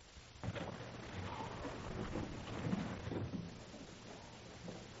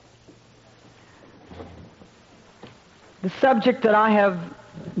The subject that I have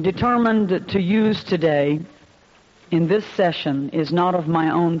determined to use today in this session is not of my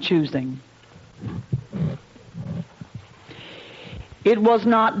own choosing. It was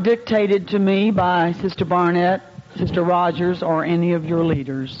not dictated to me by Sister Barnett, Sister Rogers, or any of your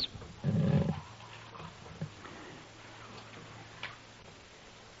leaders.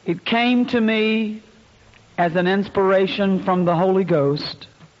 It came to me as an inspiration from the Holy Ghost,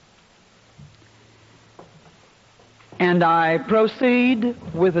 and I proceed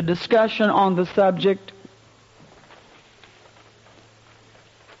with a discussion on the subject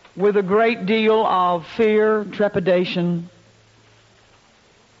with a great deal of fear, trepidation,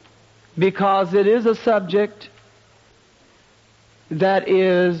 because it is a subject that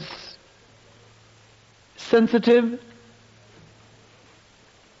is sensitive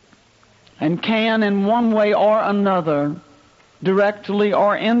and can in one way or another, directly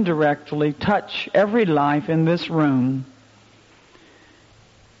or indirectly, touch every life in this room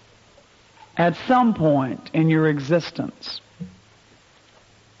at some point in your existence.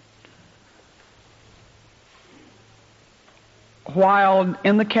 While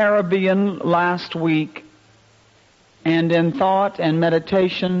in the Caribbean last week, and in thought and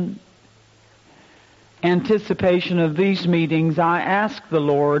meditation, anticipation of these meetings, I asked the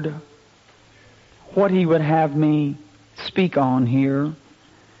Lord what He would have me speak on here.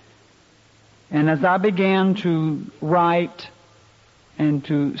 And as I began to write and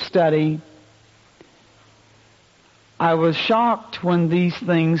to study, I was shocked when these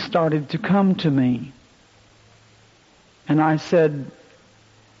things started to come to me. And I said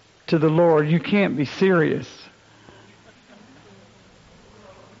to the Lord, "You can't be serious."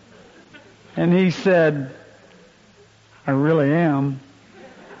 And He said, "I really am."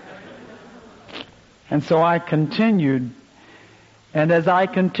 And so I continued. And as I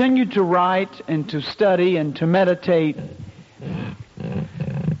continued to write and to study and to meditate,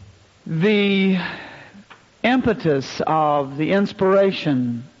 the impetus of the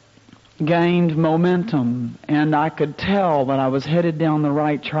inspiration gained momentum, and I could tell that I was headed down the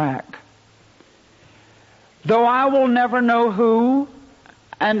right track. Though I will never know who,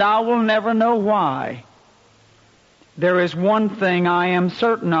 and I will never know why, there is one thing I am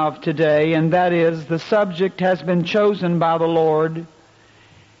certain of today, and that is the subject has been chosen by the Lord,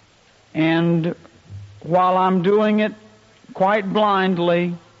 and while I'm doing it quite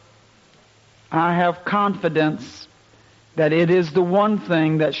blindly, I have confidence that it is the one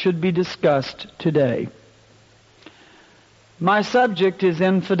thing that should be discussed today. My subject is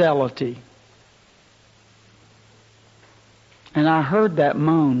infidelity. And I heard that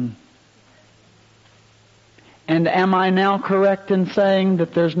moan. And am I now correct in saying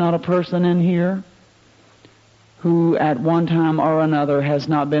that there's not a person in here who at one time or another has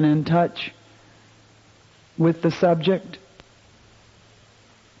not been in touch with the subject?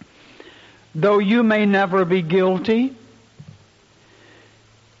 Though you may never be guilty,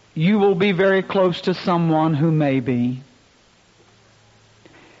 you will be very close to someone who may be.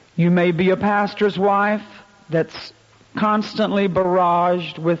 You may be a pastor's wife that's constantly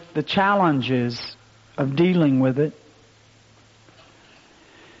barraged with the challenges of dealing with it.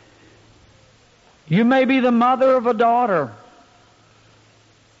 You may be the mother of a daughter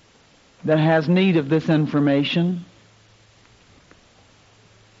that has need of this information.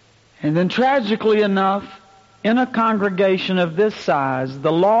 And then tragically enough, in a congregation of this size,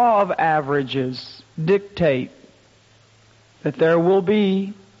 the law of averages dictate that there will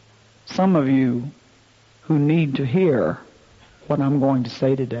be some of you who need to hear what I'm going to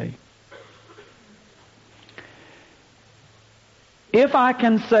say today. If I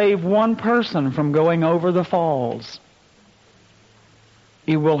can save one person from going over the falls,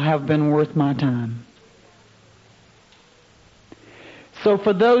 it will have been worth my time. So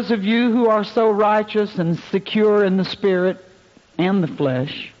for those of you who are so righteous and secure in the spirit and the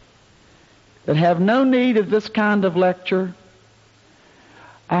flesh, that have no need of this kind of lecture,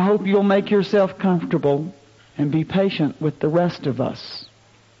 I hope you'll make yourself comfortable and be patient with the rest of us,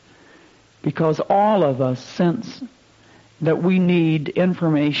 because all of us sense that we need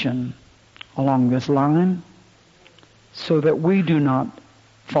information along this line so that we do not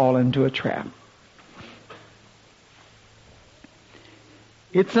fall into a trap.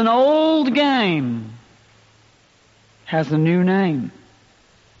 It's an old game, has a new name.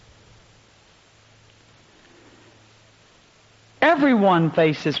 Everyone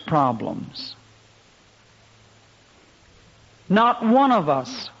faces problems. Not one of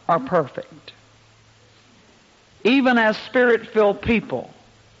us are perfect. Even as Spirit-filled people,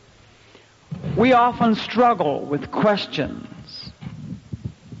 we often struggle with questions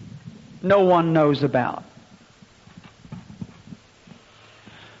no one knows about.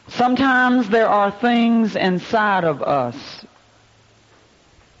 Sometimes there are things inside of us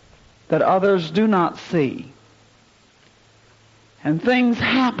that others do not see. And things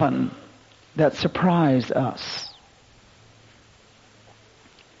happen that surprise us.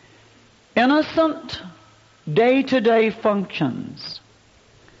 Innocent day-to-day functions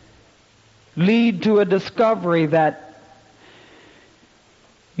lead to a discovery that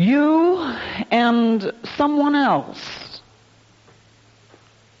you and someone else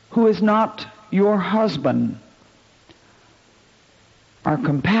who is not your husband are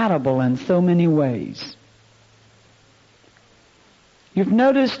compatible in so many ways. You've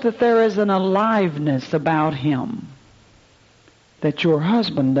noticed that there is an aliveness about him that your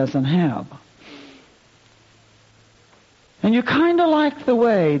husband doesn't have. And you kind of like the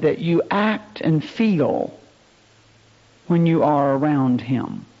way that you act and feel when you are around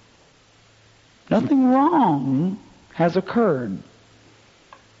him. Nothing wrong has occurred.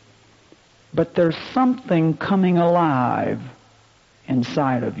 But there's something coming alive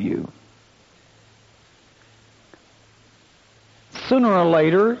inside of you. Sooner or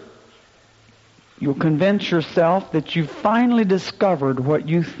later, you'll convince yourself that you've finally discovered what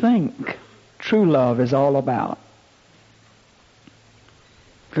you think true love is all about.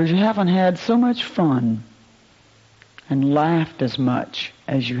 Because you haven't had so much fun and laughed as much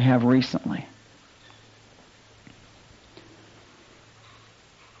as you have recently.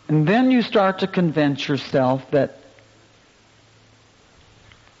 And then you start to convince yourself that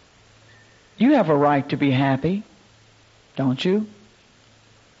you have a right to be happy, don't you?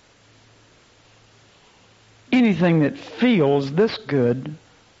 Anything that feels this good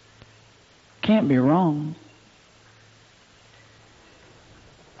can't be wrong.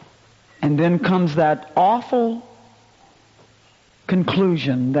 And then comes that awful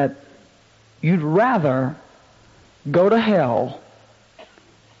conclusion that you'd rather go to hell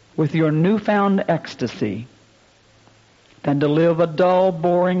with your newfound ecstasy than to live a dull,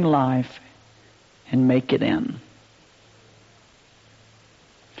 boring life and make it in.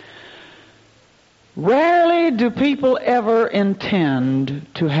 Rarely do people ever intend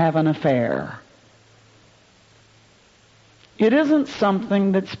to have an affair. It isn't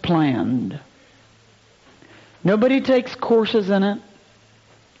something that's planned. Nobody takes courses in it.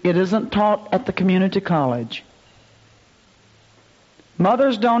 It isn't taught at the community college.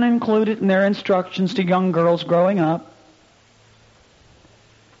 Mothers don't include it in their instructions to young girls growing up.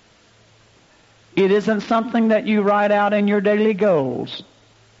 It isn't something that you write out in your daily goals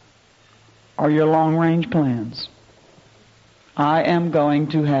or your long-range plans. I am going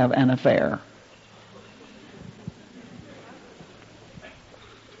to have an affair.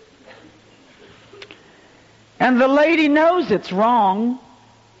 And the lady knows it's wrong.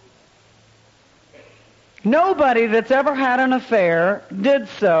 Nobody that's ever had an affair did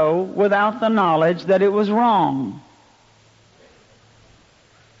so without the knowledge that it was wrong.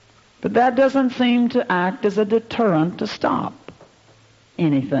 But that doesn't seem to act as a deterrent to stop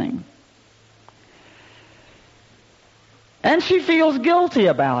anything. And she feels guilty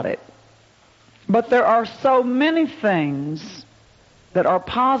about it. But there are so many things that are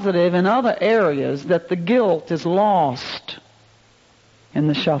positive in other areas that the guilt is lost in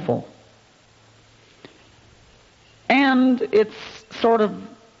the shuffle. And it's sort of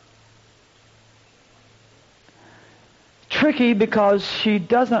tricky because she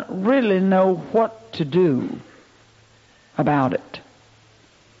doesn't really know what to do about it.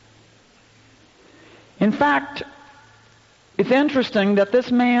 In fact, it's interesting that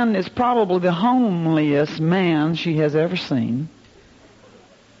this man is probably the homeliest man she has ever seen.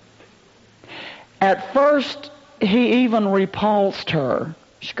 At first, he even repulsed her.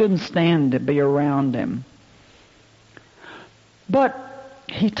 She couldn't stand to be around him. But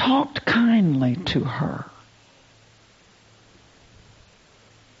he talked kindly to her.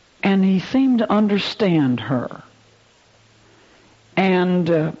 And he seemed to understand her.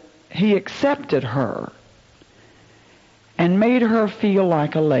 And he accepted her and made her feel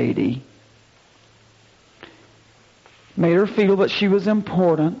like a lady. Made her feel that she was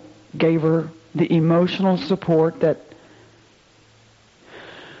important, gave her the emotional support that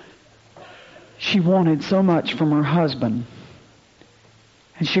she wanted so much from her husband.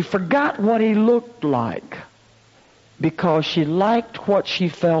 And she forgot what he looked like because she liked what she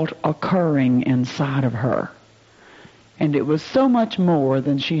felt occurring inside of her. And it was so much more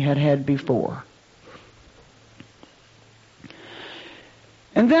than she had had before.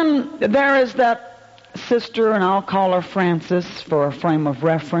 And then there is that sister, and I'll call her Frances for a frame of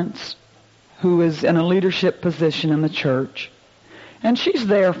reference, who is in a leadership position in the church. And she's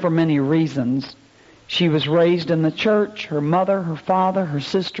there for many reasons. She was raised in the church. Her mother, her father, her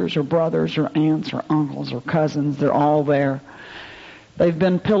sisters, her brothers, her aunts, her uncles, her cousins, they're all there. They've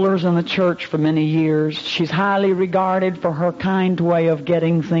been pillars in the church for many years. She's highly regarded for her kind way of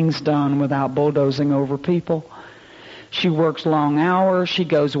getting things done without bulldozing over people. She works long hours. She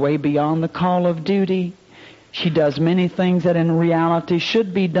goes way beyond the call of duty. She does many things that in reality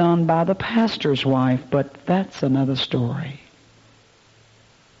should be done by the pastor's wife, but that's another story.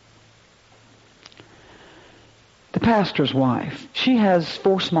 The pastor's wife, she has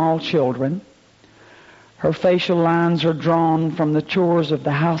 4 small children. Her facial lines are drawn from the chores of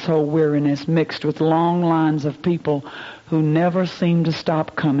the household weariness mixed with long lines of people who never seem to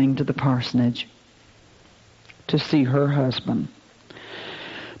stop coming to the parsonage to see her husband.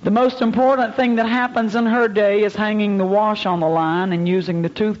 The most important thing that happens in her day is hanging the wash on the line and using the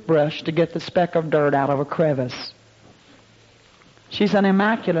toothbrush to get the speck of dirt out of a crevice. She's an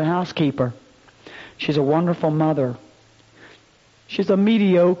immaculate housekeeper. She's a wonderful mother. She's a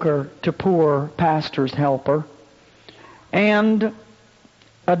mediocre to poor pastor's helper. And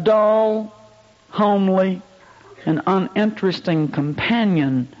a dull, homely, and uninteresting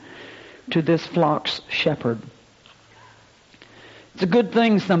companion to this flock's shepherd. It's a good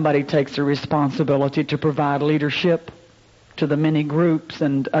thing somebody takes the responsibility to provide leadership to the many groups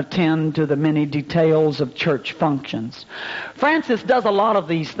and attend to the many details of church functions. Frances does a lot of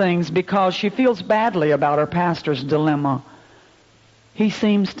these things because she feels badly about her pastor's dilemma. He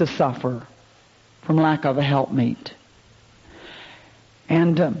seems to suffer from lack of a helpmeet.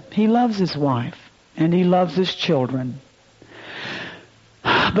 And he loves his wife and he loves his children.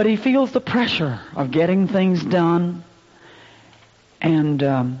 But he feels the pressure of getting things done.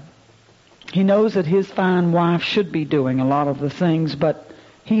 And he knows that his fine wife should be doing a lot of the things, but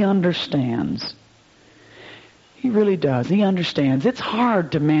he understands. He really does. He understands. It's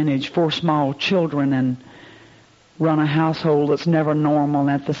hard to manage 4 small children and run a household that's never normal,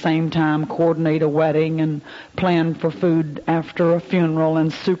 and at the same time coordinate a wedding and plan for food after a funeral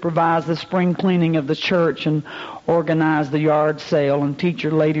and supervise the spring cleaning of the church and organize the yard sale and teach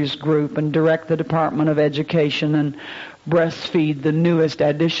your ladies group and direct the Department of Education and breastfeed the newest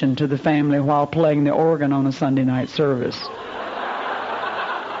addition to the family while playing the organ on a Sunday night service.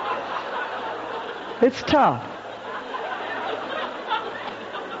 It's tough.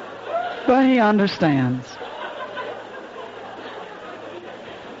 But he understands.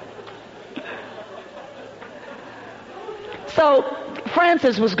 So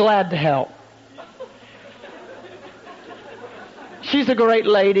Frances was glad to help. She's a great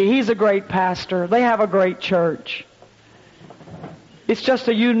lady. He's a great pastor. They have a great church. It's just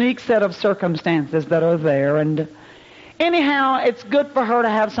a unique set of circumstances that are there. And anyhow, it's good for her to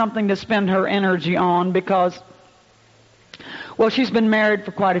have something to spend her energy on because, well, she's been married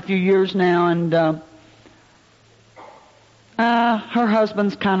for quite a few years now, and her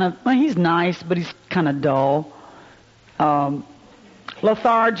husband's kind of, well, he's nice, but he's kind of dull.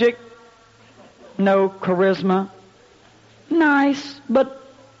 Lethargic, no charisma. Nice, but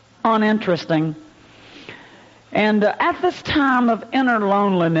uninteresting. And at this time of inner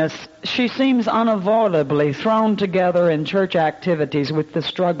loneliness, she seems unavoidably thrown together in church activities with the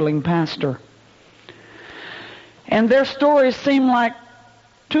struggling pastor. And their stories seem like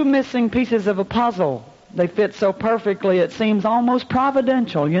 2 missing pieces of a puzzle. They fit so perfectly, it seems almost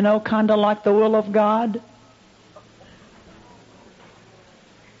providential, you know, kind of like the will of God.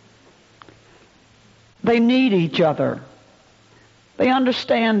 They need each other. They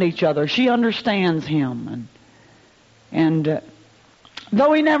understand each other. She understands him. And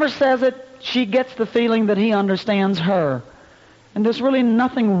though he never says it, she gets the feeling that he understands her. And there's really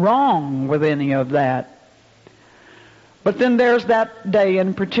nothing wrong with any of that. But then there's that day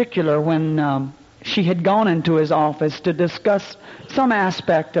in particular when she had gone into his office to discuss some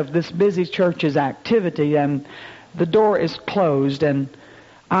aspect of this busy church's activity, and the door is closed and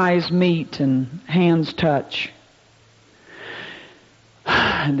eyes meet and hands touch.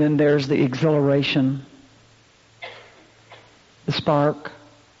 And then there's the exhilaration, the spark,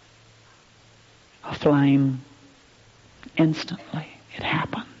 a flame. Instantly, it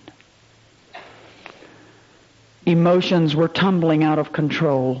happened. Emotions were tumbling out of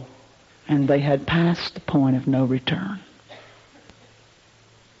control, and they had passed the point of no return.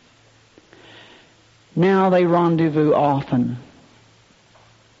 Now they rendezvous often.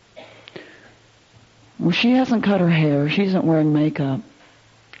 Well, she hasn't cut her hair. She isn't wearing makeup.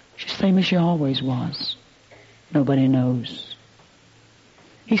 She's the same as she always was. Nobody knows.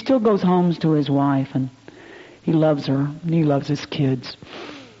 He still goes home to his wife, and he loves her, and he loves his kids.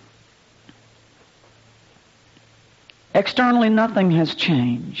 Externally, nothing has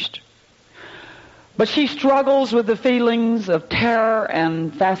changed. But she struggles with the feelings of terror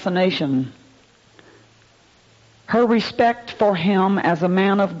and fascination. Her respect for him as a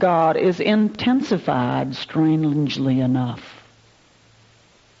man of God is intensified, strangely enough.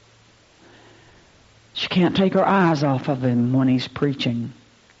 She can't take her eyes off of him when he's preaching.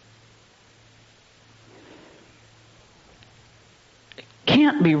 It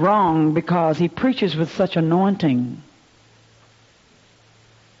can't be wrong because he preaches with such anointing.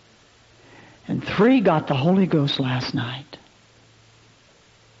 And 3 got the Holy Ghost last night.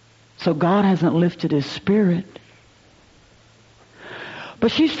 So God hasn't lifted his spirit.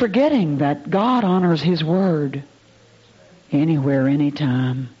 But she's forgetting that God honors his word anywhere,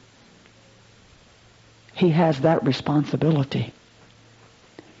 anytime. He has that responsibility.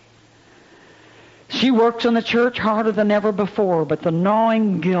 She works in the church harder than ever before, but the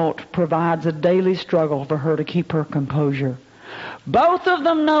gnawing guilt provides a daily struggle for her to keep her composure. Both of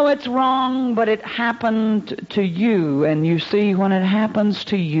them know it's wrong, but it happened to you, and you see, when it happens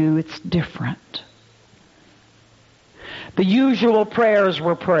to you, it's different. The usual prayers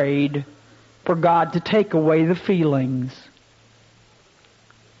were prayed for God to take away the feelings.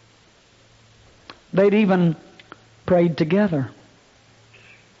 They'd even prayed together.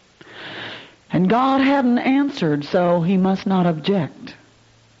 And God hadn't answered, so he must not object.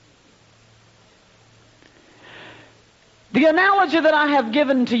 The analogy that I have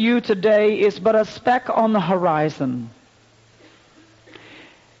given to you today is but a speck on the horizon.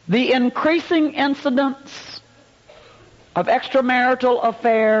 The increasing incidence of extramarital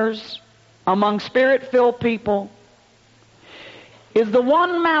affairs among spirit-filled people is the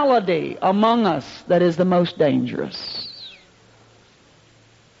one malady among us that is the most dangerous.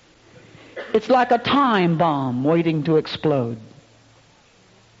 It's like a time bomb waiting to explode.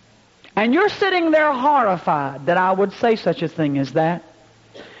 And you're sitting there horrified that I would say such a thing as that,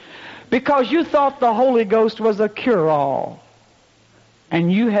 because you thought the Holy Ghost was a cure-all,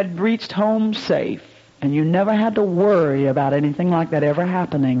 and you had reached home safe, and you never had to worry about anything like that ever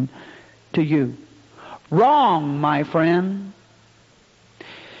happening to you. Wrong, my friend.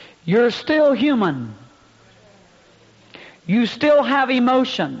 You're still human. You still have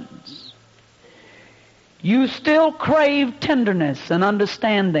emotions. You still crave tenderness and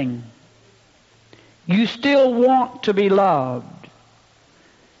understanding. You still want to be loved.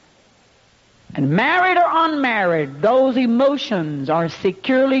 And married or unmarried, those emotions are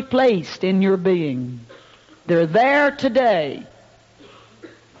securely placed in your being. They're there today.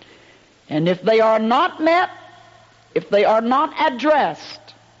 And if they are not met, if they are not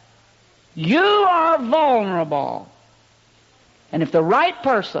addressed, you are vulnerable. And if the right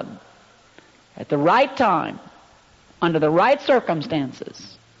person, at the right time, under the right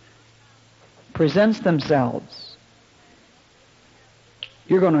circumstances, presents themselves,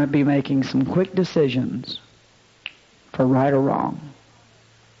 you're going to be making some quick decisions for right or wrong.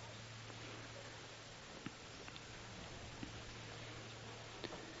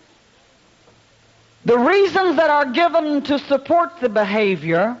 The reasons that are given to support the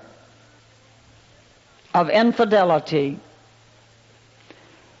behavior of infidelity,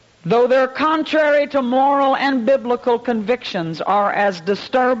 though they're contrary to moral and biblical convictions, are as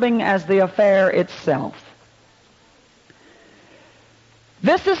disturbing as the affair itself.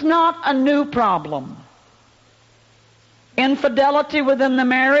 This is not a new problem. Infidelity within the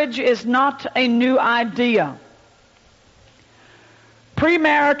marriage is not a new idea.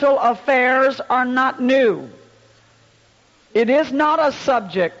 Premarital affairs are not new. It is not a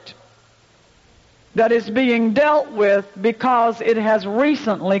subject that is being dealt with because it has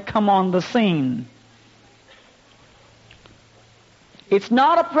recently come on the scene. It's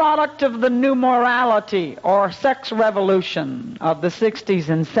not a product of the new morality or sex revolution of the 60s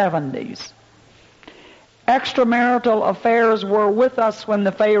and 70s. Extramarital affairs were with us when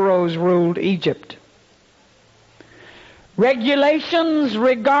the Pharaohs ruled Egypt. Regulations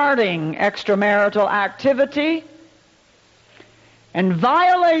regarding extramarital activity and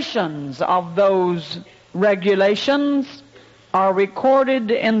violations of those regulations are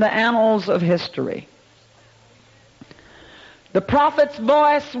recorded in the annals of history. The prophet's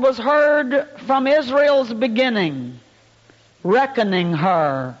voice was heard from Israel's beginning, reckoning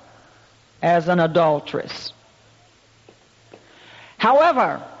her as an adulteress.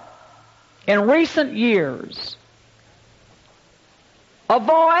 However, in recent years, a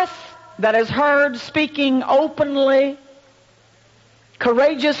voice that is heard speaking openly,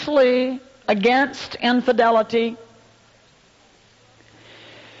 courageously against infidelity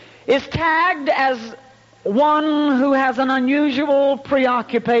is tagged as one who has an unusual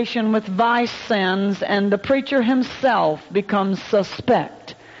preoccupation with vice sins, and the preacher himself becomes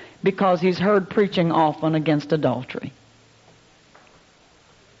suspect because he's heard preaching often against adultery.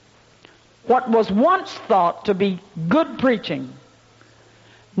 What was once thought to be good preaching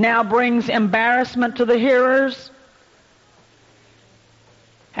now brings embarrassment to the hearers,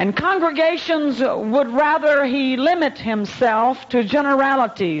 and congregations would rather he limit himself to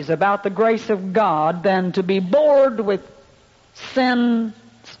generalities about the grace of God than to be bored with sin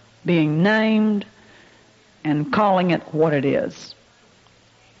being named and calling it what it is.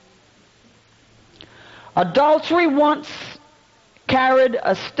 Adultery once carried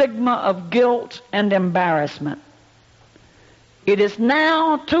a stigma of guilt and embarrassment. It is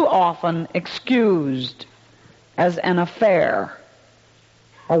now too often excused as an affair,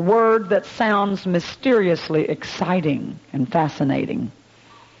 a word that sounds mysteriously exciting and fascinating.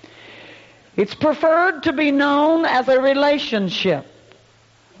 It's preferred to be known as a relationship,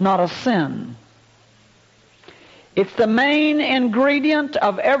 not a sin. It's the main ingredient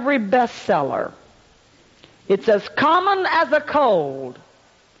of every bestseller. It's as common as a cold,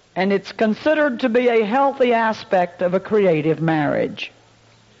 and it's considered to be a healthy aspect of a creative marriage.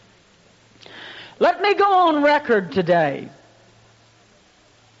 Let me go on record today.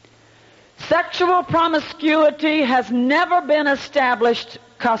 Sexual promiscuity has never been established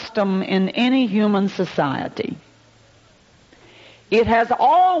custom in any human society. It has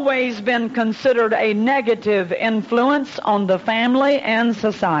always been considered a negative influence on the family and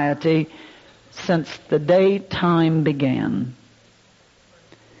society since the day time began.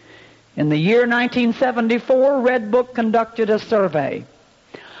 In the year 1974, Red Book conducted a survey.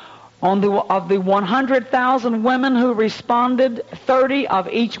 Of the 100,000 women who responded, 30 of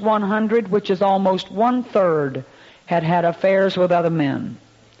each 100, which is almost one-third, had had affairs with other men.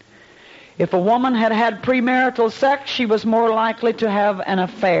 If a woman had had premarital sex, she was more likely to have an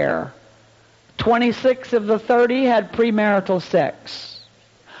affair. 26 of the 30 had premarital sex.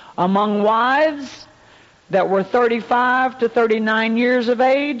 Among wives that were 35 to 39 years of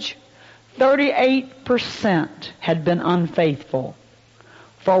age, 38% had been unfaithful.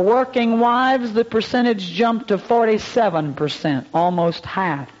 For working wives, the percentage jumped to 47%, almost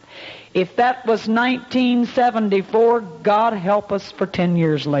half. If that was 1974, God help us for 10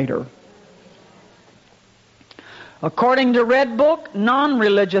 years later. According to Red Book,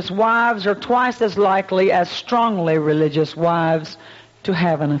 non-religious wives are twice as likely as strongly religious wives to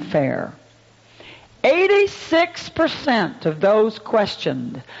have an affair. 86% of those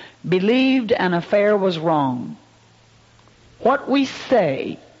questioned believed an affair was wrong. What we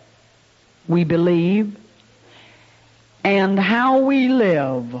say, we believe, and how we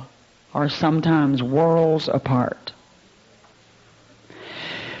live are sometimes worlds apart.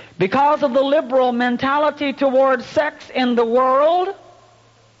 Because of the liberal mentality toward sex in the world,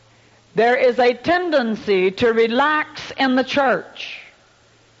 there is a tendency to relax in the church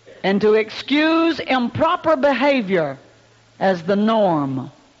and to excuse improper behavior as the norm.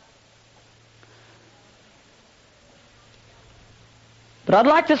 But I'd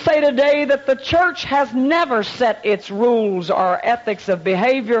like to say today that the church has never set its rules or ethics of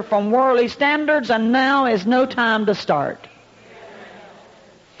behavior from worldly standards, and now is no time to start.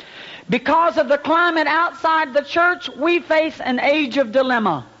 Because of the climate outside the church, we face an age of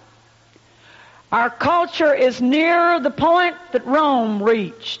dilemma. Our culture is near the point that Rome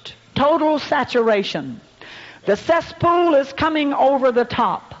reached, total saturation. The cesspool is coming over the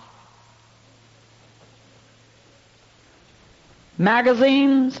top.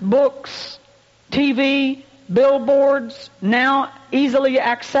 Magazines, books, TV, billboards, now easily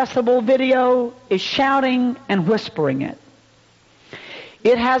accessible video is shouting and whispering it.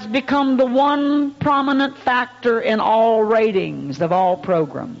 It has become the one prominent factor in all ratings of all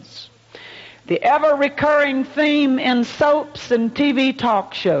programs. The ever-recurring theme in soaps and TV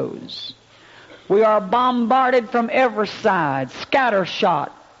talk shows. We are bombarded from every side,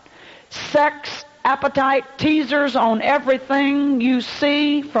 scattershot, sex, appetite teasers on everything you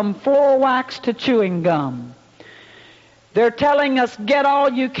see, from floor wax to chewing gum. They're telling us, get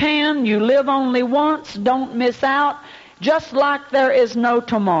all you can, you live only once, don't miss out, just like there is no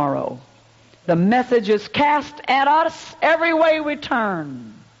tomorrow. The message is cast at us every way we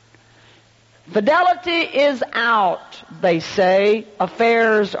turn. Fidelity is out, they say.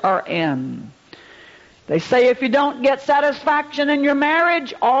 Affairs are in. They say if you don't get satisfaction in your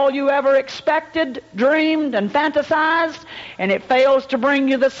marriage, all you ever expected, dreamed, and fantasized, and it fails to bring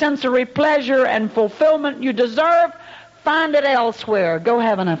you the sensory pleasure and fulfillment you deserve, find it elsewhere. Go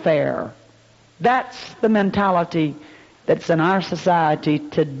have an affair. That's the mentality that's in our society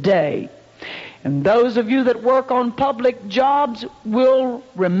today. And those of you that work on public jobs will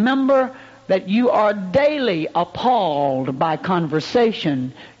remember that you are daily appalled by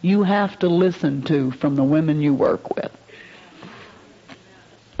conversation you have to listen to from the women you work with.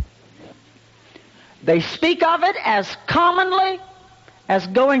 They speak of it as commonly as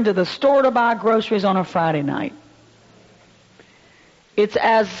going to the store to buy groceries on a Friday night. It's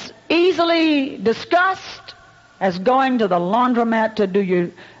as easily discussed as going to the laundromat to do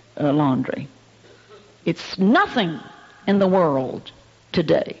your laundry. It's nothing in the world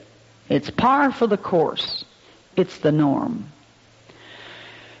today. It's par for the course. It's the norm.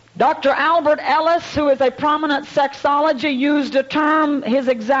 Dr. Albert Ellis, who is a prominent sexologist, used a term, his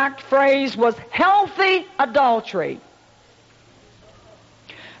exact phrase was healthy adultery.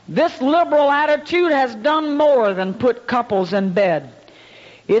 This liberal attitude has done more than put couples in bed.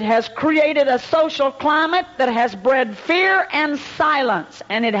 It has created a social climate that has bred fear and silence,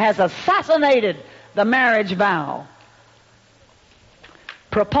 and it has assassinated the marriage vow.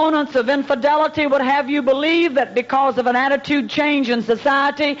 Proponents of infidelity would have you believe that because of an attitude change in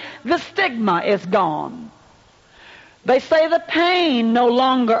society, the stigma is gone. They say the pain no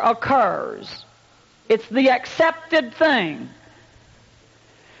longer occurs. It's the accepted thing.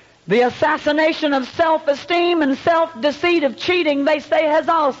 The assassination of self-esteem and self-deceit of cheating, they say, has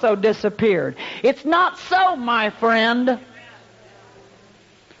also disappeared. It's not so, my friend.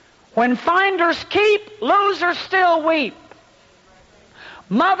 When finders keep, losers still weep.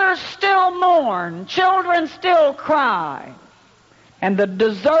 Mothers still mourn, children still cry, and the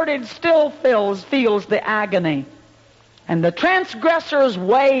deserted still feels the agony, and the transgressor's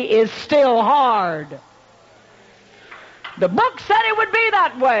way is still hard. The book said it would be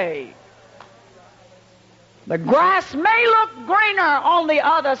that way. The grass may look greener on the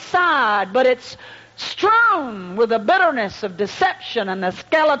other side, but it's strewn with the bitterness of deception and the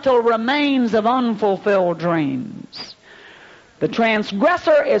skeletal remains of unfulfilled dreams. The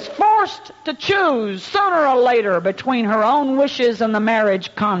transgressor is forced to choose sooner or later between her own wishes and the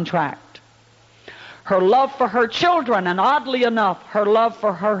marriage contract. Her love for her children, and oddly enough, her love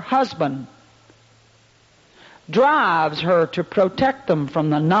for her husband, drives her to protect them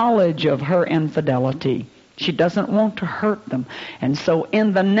from the knowledge of her infidelity. She doesn't want to hurt them. And so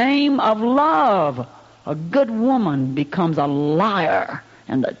in the name of love, a good woman becomes a liar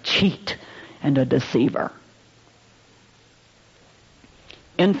and a cheat and a deceiver.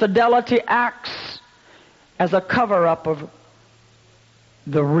 Infidelity acts as a cover-up of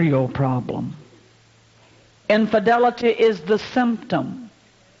the real problem. Infidelity is the symptom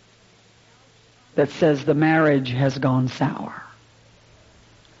that says the marriage has gone sour.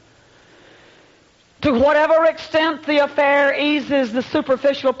 To whatever extent the affair eases the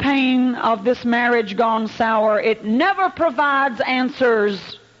superficial pain of this marriage gone sour, it never provides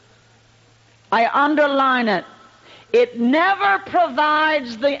answers. I underline it. It never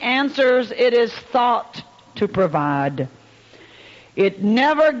provides the answers it is thought to provide. It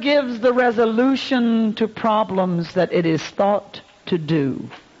never gives the resolution to problems that it is thought to do.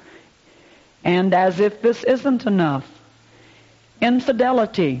 And as if this isn't enough,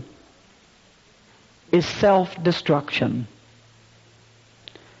 infidelity is self-destruction.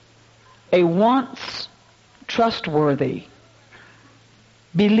 A once trustworthy,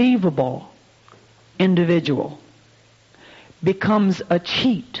 believable individual becomes a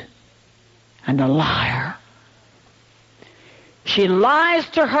cheat and a liar. She lies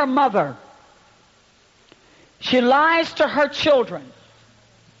to her mother. She lies to her children.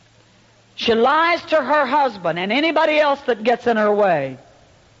 She lies to her husband and anybody else that gets in her way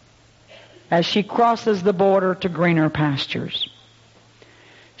as she crosses the border to greener pastures.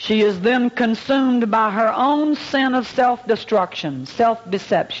 She is then consumed by her own sin of self-destruction.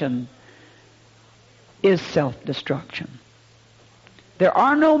 Self-deception is self-destruction. There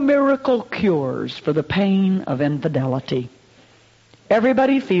are no miracle cures for the pain of infidelity.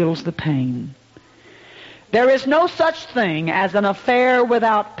 Everybody feels the pain. There is no such thing as an affair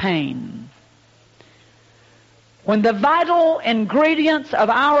without pain. When the vital ingredients of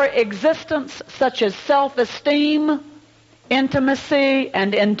our existence, such as self-esteem, intimacy,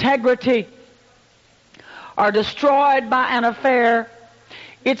 and integrity, are destroyed by an affair,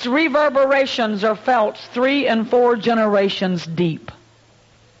 its reverberations are felt 3 and 4 generations deep.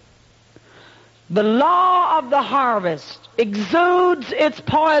 The law of the harvest exudes its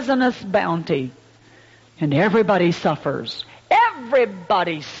poisonous bounty, and everybody suffers.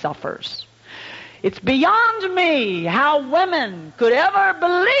 Everybody suffers. It's beyond me how women could ever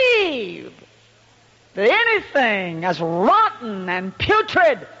believe that anything as rotten and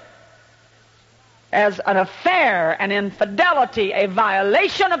putrid as an affair, an infidelity, a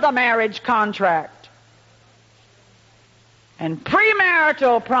violation of the marriage contract, and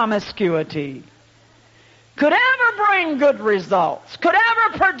premarital promiscuity could ever bring good results, could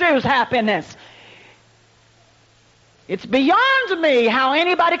ever produce happiness. It's beyond me how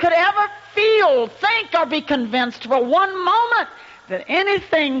anybody could ever feel, think, or be convinced for one moment that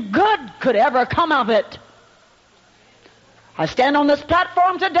anything good could ever come of it. I stand on this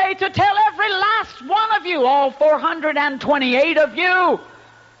platform today to tell every last one of you, all 428 of you,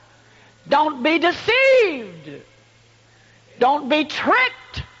 don't be deceived. Don't be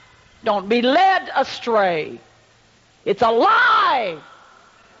tricked. Don't be led astray. It's a lie.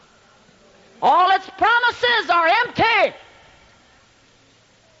 All its promises are empty.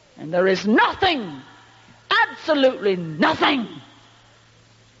 And there is nothing, absolutely nothing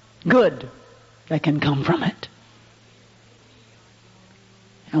good that can come from it.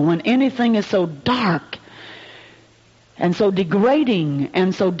 And when anything is so dark and so degrading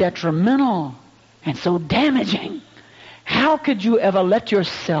and so detrimental and so damaging, how could you ever let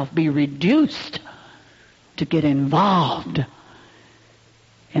yourself be reduced to get involved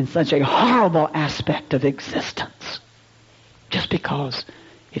in such a horrible aspect of existence just because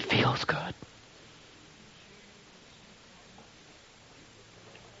it feels good?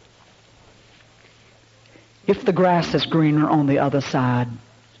 If the grass is greener on the other side,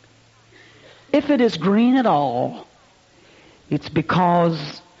 if it is green at all, it's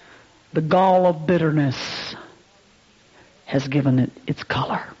because the gall of bitterness has given it its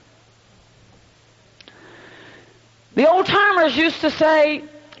color. The old-timers used to say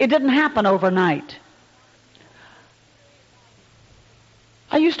it didn't happen overnight.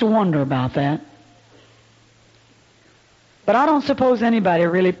 I used to wonder about that. But I don't suppose anybody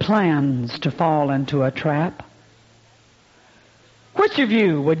really plans to fall into a trap. Which of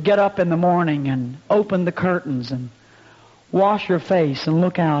you would get up in the morning and open the curtains and wash your face and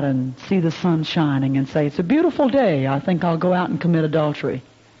look out and see the sun shining and say, it's a beautiful day, I think I'll go out and commit adultery?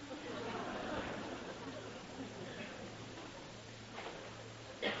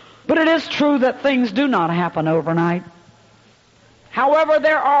 But it is true that things do not happen overnight. However,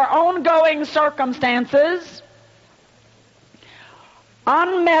 there are ongoing circumstances,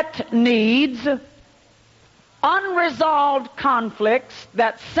 unmet needs, unresolved conflicts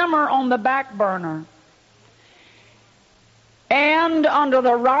that simmer on the back burner. And under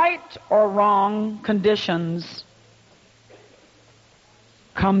the right or wrong conditions,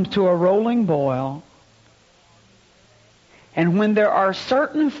 come to a rolling boil. And when there are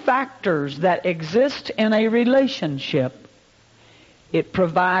certain factors that exist in a relationship, it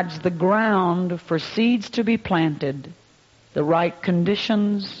provides the ground for seeds to be planted, the right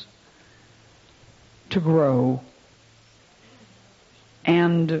conditions to grow.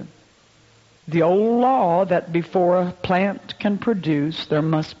 And the old law that before a plant can produce, there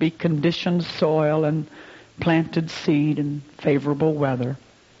must be conditioned soil and planted seed and favorable weather.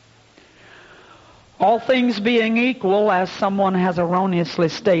 All things being equal, as someone has erroneously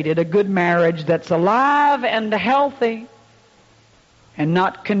stated, a good marriage that's alive and healthy and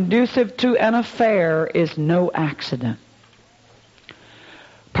not conducive to an affair is no accident.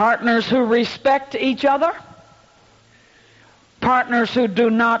 Partners who respect each other, partners who do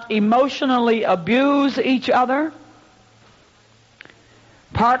not emotionally abuse each other,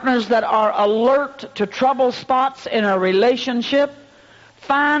 partners that are alert to trouble spots in a relationship,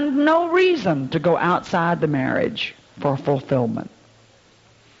 find no reason to go outside the marriage for fulfillment.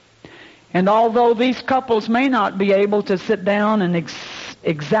 And although these couples may not be able to sit down and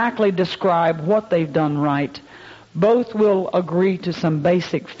exactly describe what they've done right, both will agree to some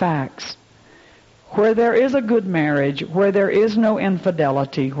basic facts. Where there is a good marriage, where there is no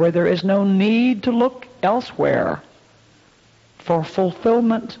infidelity, where there is no need to look elsewhere for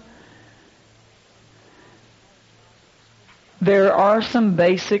fulfillment, there are some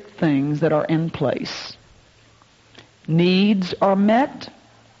basic things that are in place. Needs are met.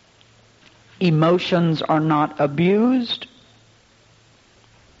 Emotions are not abused.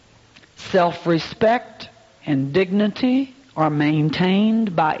 Self-respect and dignity are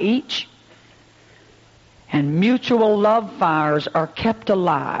maintained by each. And mutual love fires are kept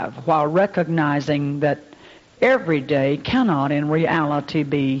alive while recognizing that every day cannot in reality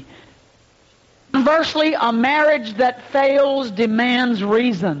be. Conversely, a marriage that fails demands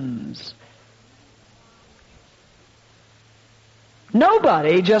reasons.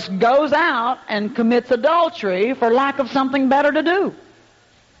 Nobody just goes out and commits adultery for lack of something better to do.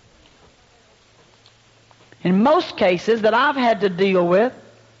 In most cases that I've had to deal with,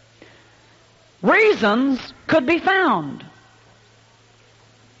 reasons could be found.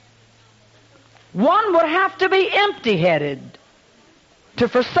 One would have to be empty-headed to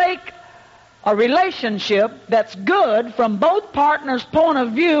forsake a relationship that's good from both partners' point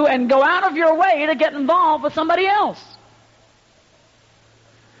of view and go out of your way to get involved with somebody else.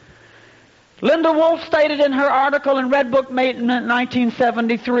 Linda Wolf stated in her article in Red Book Maintenance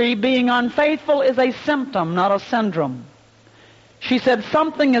 1973, being unfaithful is a symptom, not a syndrome. She said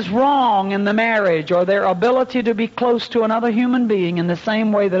something is wrong in the marriage or their ability to be close to another human being in the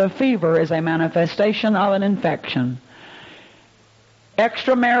same way that a fever is a manifestation of an infection.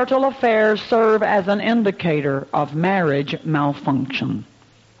 Extramarital affairs serve as an indicator of marriage malfunction.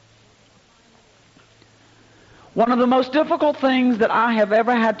 One of the most difficult things that I have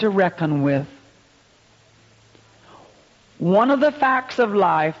ever had to reckon with, one of the facts of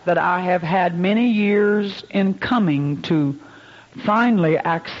life that I have had many years in coming to finally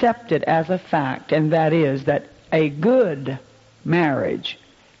accept it as a fact, and that is that a good marriage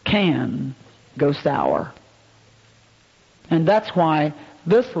can go sour. And that's why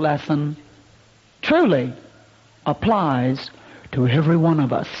this lesson truly applies to every one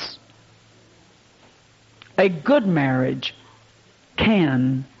of us. A good marriage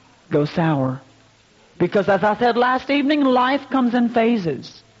can go sour. Because as I said last evening, life comes in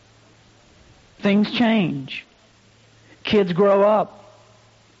phases. Things change. Kids grow up,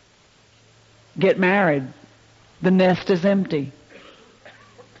 get married, the nest is empty,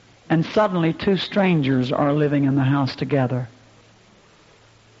 and suddenly two strangers are living in the house together.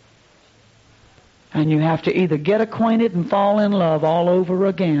 And you have to either get acquainted and fall in love all over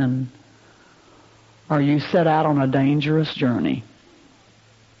again, or you set out on a dangerous journey.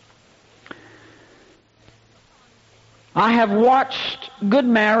 I have watched good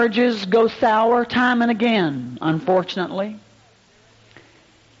marriages go sour time and again, unfortunately.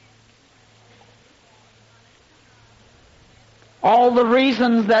 All the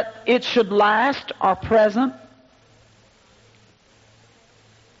reasons that it should last are present.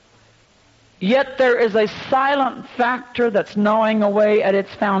 Yet there is a silent factor that's gnawing away at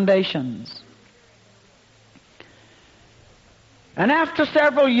its foundations. And after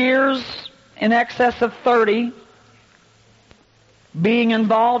several years, in excess of 30, being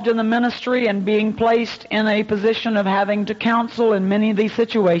involved in the ministry and being placed in a position of having to counsel in many of these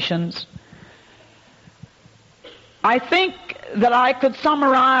situations, I think that I could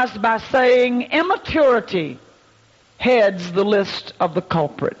summarize by saying immaturity heads the list of the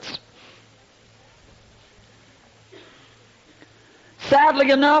culprits.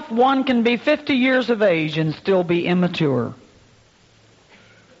 Sadly enough, one can be 50 years of age and still be immature.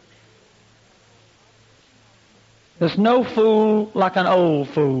 There's no fool like an old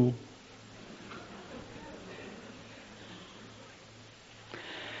fool.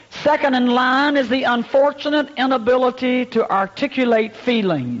 Second in line is the unfortunate inability to articulate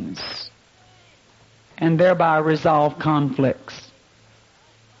feelings and thereby resolve conflicts.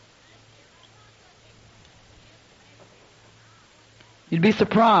 You'd be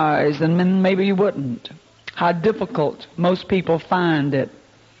surprised, and maybe you wouldn't, how difficult most people find it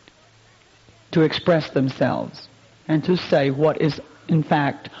to express themselves and to say what is, in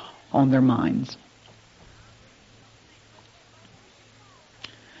fact, on their minds.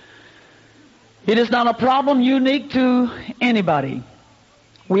 It is not a problem unique to anybody.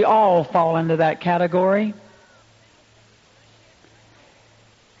 We all fall into that category.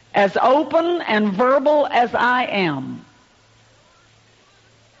 As open and verbal as I am,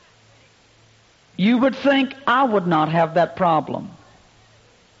 you would think I would not have that problem.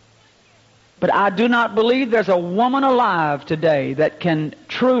 But I do not believe there's a woman alive today that can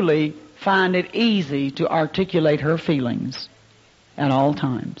truly find it easy to articulate her feelings at all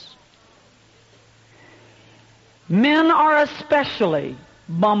times. Men are especially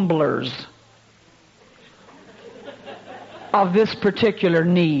bumblers of this particular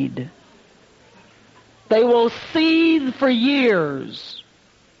need. They will seethe for years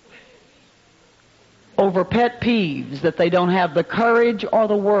over pet peeves that they don't have the courage or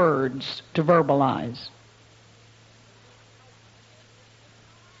the words to verbalize.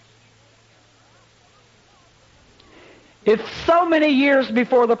 If so many years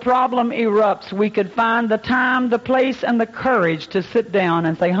before the problem erupts, we could find the time, the place, and the courage to sit down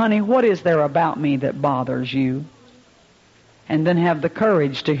and say, honey, what is there about me that bothers you? And then have the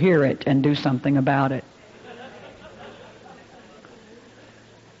courage to hear it and do something about it.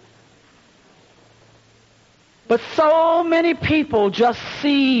 But so many people just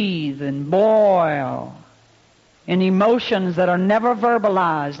seethe and boil in emotions that are never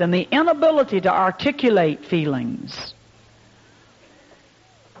verbalized, and the inability to articulate feelings,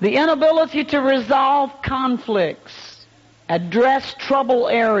 the inability to resolve conflicts, address trouble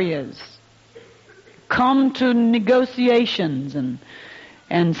areas, come to negotiations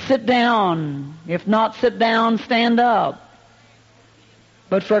and sit down. If not sit down, stand up.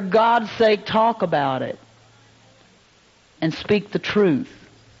 But for God's sake, talk about it and speak the truth,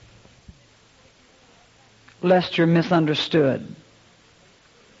 lest you're misunderstood.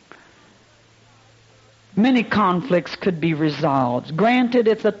 Many conflicts could be resolved. Granted,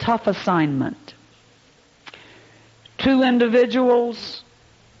 it's a tough assignment. Two individuals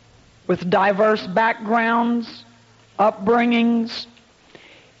with diverse backgrounds, upbringings,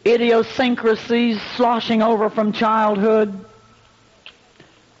 idiosyncrasies sloshing over from childhood,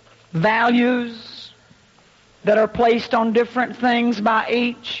 values that are placed on different things by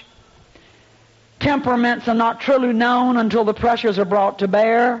each. Temperaments are not truly known until the pressures are brought to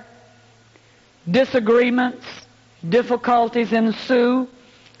bear. Disagreements, difficulties ensue.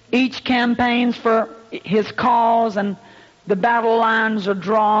 Each campaigns for his cause, and the battle lines are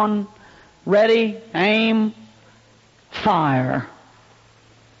drawn. Ready, aim, fire.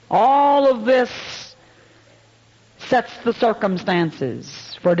 All of this sets the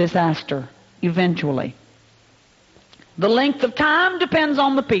circumstances for disaster eventually. The length of time depends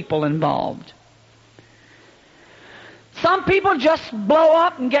on the people involved. Some people just blow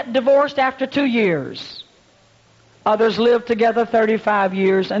up and get divorced after 2 years. Others live together 35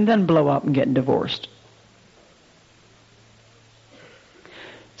 years and then blow up and get divorced.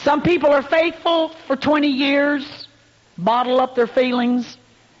 Some people are faithful for 20 years, bottle up their feelings,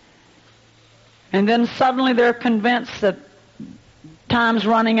 and then suddenly they're convinced that time's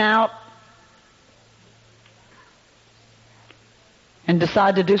running out and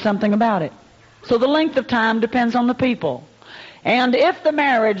decide to do something about it. So the length of time depends on the people. And if the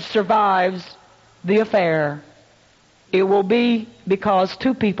marriage survives the affair, it will be because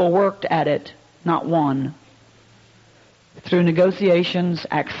two people worked at it, not one. Through negotiations,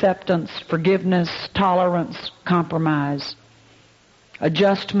 acceptance, forgiveness, tolerance, compromise,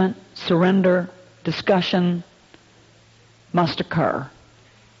 adjustment, surrender, discussion must occur.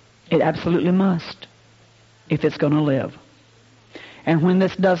 It absolutely must, if it's going to live. And when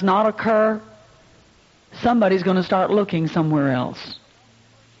this does not occur, somebody's going to start looking somewhere else,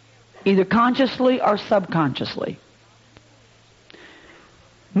 either consciously or subconsciously.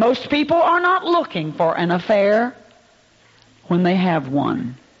 Most people are not looking for an affair when they have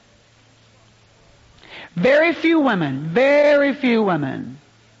one. Very few women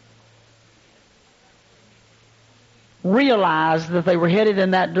realized that they were headed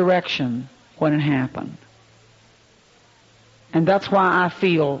in that direction when it happened. And that's why I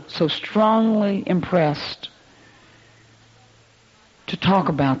feel so strongly impressed to talk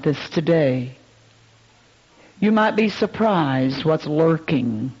about this today. You might be surprised what's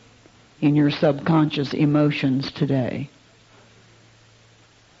lurking in your subconscious emotions today.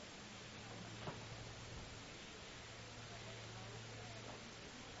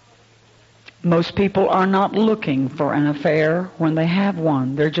 Most people are not looking for an affair when they have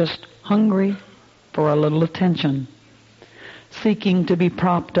one. They're just hungry for a little attention, seeking to be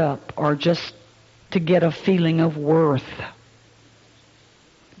propped up or just to get a feeling of worth.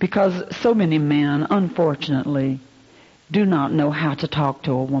 Because so many men, unfortunately, do not know how to talk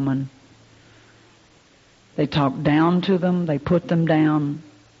to a woman. They talk down to them, they put them down.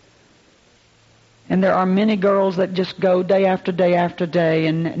 And there are many girls that just go day after day after day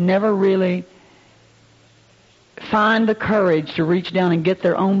and never really find the courage to reach down and get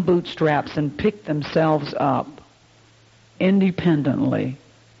their own bootstraps and pick themselves up independently.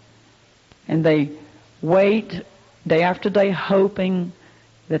 And they wait day after day hoping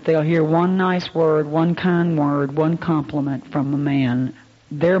that they'll hear one nice word, one kind word, one compliment from a man,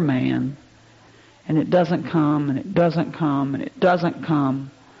 their man. And it doesn't come, and it doesn't come, and it doesn't come.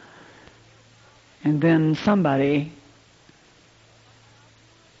 And then somebody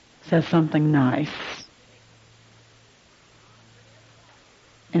says something nice.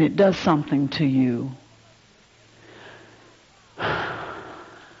 And it does something to you.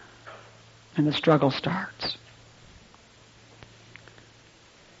 And the struggle starts.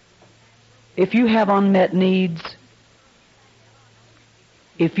 If you have unmet needs,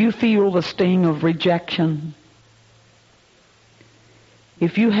 if you feel the sting of rejection,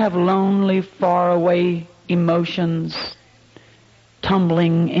 if you have lonely, faraway emotions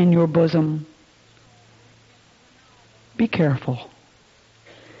tumbling in your bosom, be careful.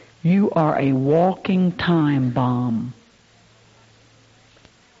 You are a walking time bomb.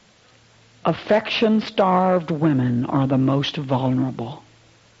 Affection-starved women are the most vulnerable.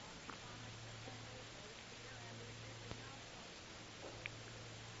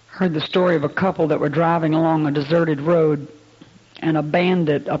 Heard the story of a couple that were driving along a deserted road, and a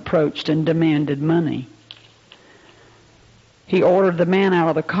bandit approached and demanded money. he ordered the man out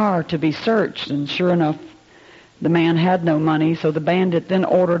of the car to be searched, and sure enough, the man had no money, so the bandit then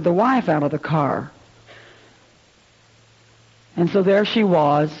ordered the wife out of the car. And so there she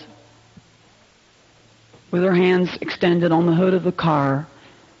was, with her hands extended on the hood of the car,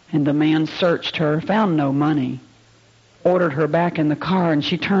 and the man searched her, found no money, ordered her back in the car, and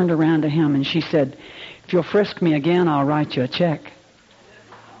she turned around to him and she said, "If you'll frisk me again, I'll write you a check."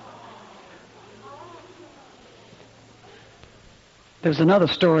 There's another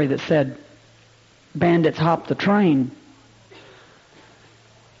story that said bandits hopped the train,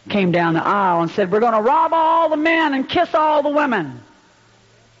 came down the aisle and said, "We're going to rob all the men and kiss all the women."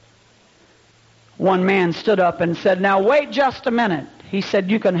 One man stood up and said, "Now wait just a minute." He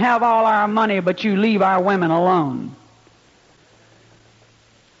said, "You can have all our money, but you leave our women alone."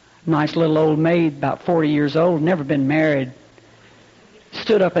 Nice little old maid, about 40 years old, never been married,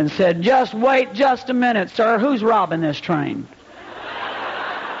 stood up and said, "Just wait just a minute, sir. Who's robbing this train?"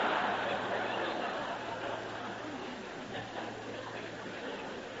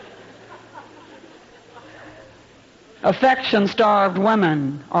 Affection-starved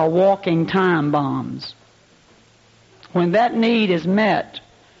women are walking time bombs. When that need is met,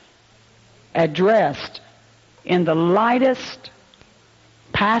 addressed in the lightest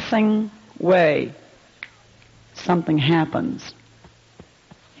passing way, something happens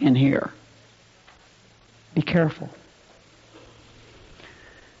in here. Be careful.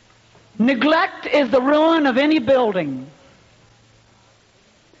 Neglect is the ruin of any building.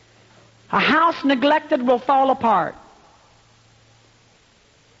 A house neglected will fall apart.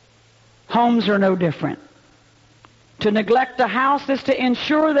 Homes are no different. To neglect a house is to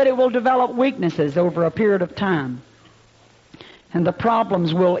ensure that it will develop weaknesses over a period of time, and the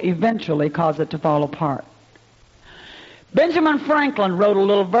problems will eventually cause it to fall apart. Benjamin Franklin wrote a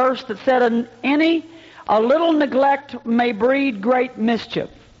little verse that said, a little neglect may breed great mischief.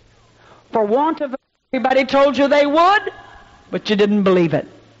 For want of everybody told you they would, but you didn't believe it.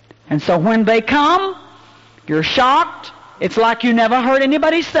 And so when they come, you're shocked. It's like you never heard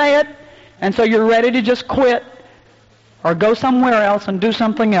anybody say it. And so you're ready to just quit or go somewhere else and do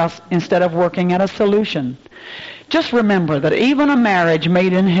something else instead of working at a solution. Just remember that even a marriage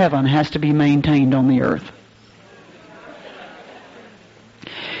made in heaven has to be maintained on the earth.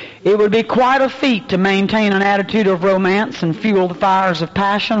 It would be quite a feat to maintain an attitude of romance and fuel the fires of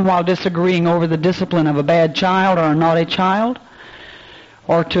passion while disagreeing over the discipline of a bad child or a naughty child,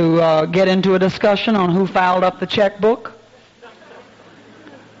 or to get into a discussion on who fouled up the checkbook.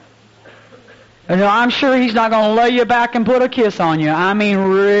 You know, I'm sure he's not going to lay you back and put a kiss on you. I mean,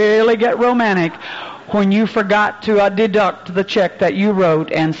 really get romantic when you forgot to deduct the check that you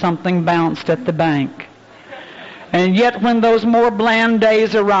wrote and something bounced at the bank. And yet when those more bland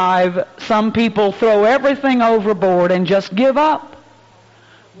days arrive, some people throw everything overboard and just give up.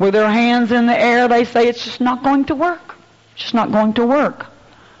 With their hands in the air, they say, "It's just not going to work. It's just not going to work."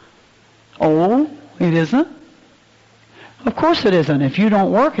 Oh, it isn't? Of course it isn't. If you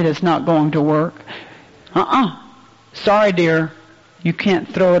don't work it, it's not going to work. Sorry, dear. You can't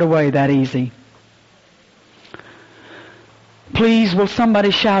throw it away that easy. Please, will somebody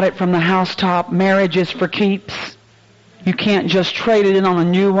shout it from the housetop? Marriage is for keeps. You can't just trade it in on a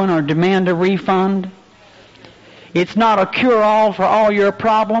new one or demand a refund. It's not a cure-all for all your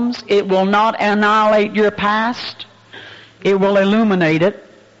problems. It will not annihilate your past. It will illuminate it.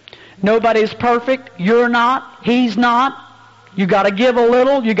 Nobody's perfect. You're not. He's not. You got to give a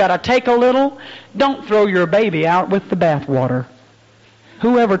little. You got to take a little. Don't throw your baby out with the bathwater.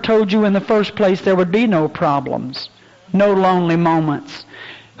 Whoever told you in the first place there would be no problems, no lonely moments?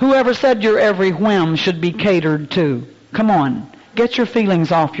 Whoever said your every whim should be catered to? Come on, get your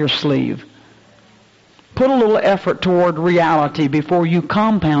feelings off your sleeve. Put a little effort toward reality before you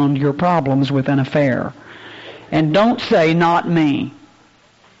compound your problems with an affair. And don't say, "Not me."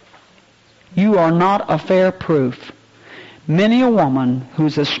 You are not affair-proof. Many a woman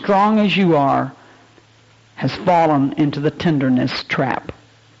who's as strong as you are has fallen into the tenderness trap.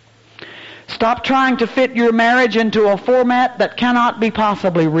 Stop trying to fit your marriage into a format that cannot be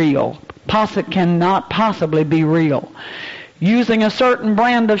possibly real. Cannot possibly be real. Using a certain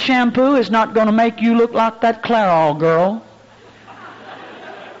brand of shampoo is not going to make you look like that Clairol girl.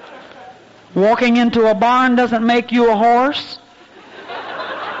 Walking into a barn doesn't make you a horse.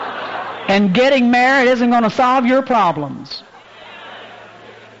 And getting married isn't going to solve your problems.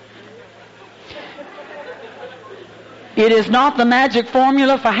 It is not the magic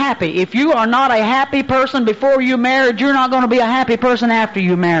formula for happy. If you are not a happy person before you married, you're not going to be a happy person after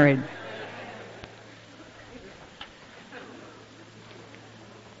you married.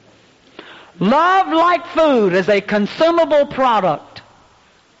 Love, like food, is a consumable product.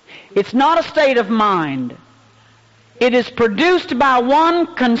 It's not a state of mind. It is produced by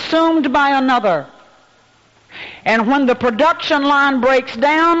one, consumed by another. And when the production line breaks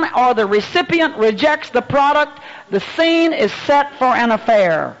down or the recipient rejects the product, the scene is set for an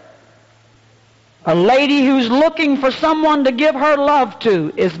affair. A lady who's looking for someone to give her love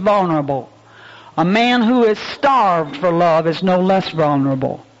to is vulnerable. A man who is starved for love is no less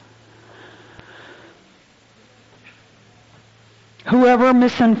vulnerable. Whoever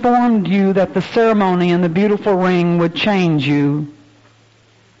misinformed you that the ceremony and the beautiful ring would change you,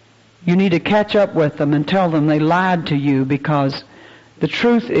 you need to catch up with them and tell them they lied to you, because the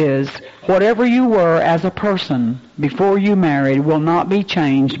truth is, whatever you were as a person before you married will not be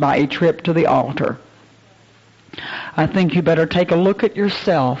changed by a trip to the altar. I think you better take a look at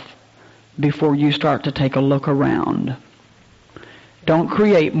yourself before you start to take a look around. Don't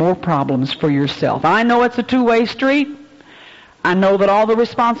create more problems for yourself. I know it's a two-way street. I know that all the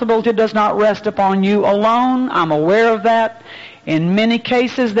responsibility does not rest upon you alone. I'm aware of that. In many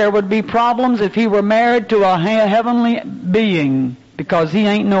cases, there would be problems if he were married to a heavenly being, because he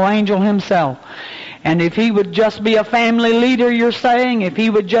ain't no angel himself. And if he would just be a family leader, you're saying, if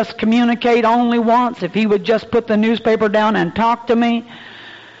he would just communicate only once, if he would just put the newspaper down and talk to me,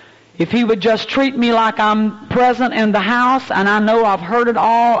 if he would just treat me like I'm present in the house, and I know I've heard it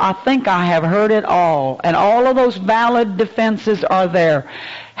all, I think I have heard it all, and all of those valid defenses are there.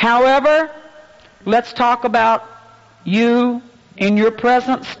 However, let's talk about you in your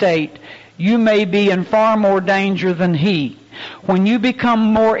present state. You may be in far more danger than he. When you become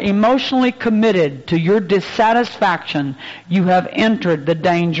more emotionally committed to your dissatisfaction, you have entered the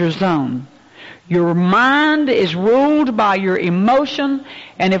danger zone. Your mind is ruled by your emotion,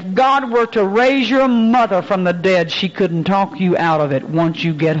 and if God were to raise your mother from the dead, she couldn't talk you out of it once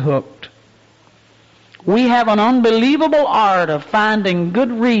you get hooked. We have an unbelievable art of finding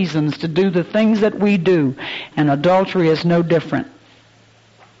good reasons to do the things that we do, and adultery is no different.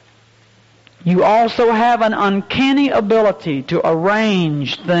 You also have an uncanny ability to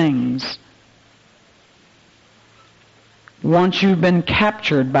arrange things once you've been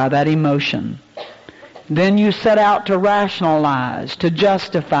captured by that emotion. Then you set out to rationalize, to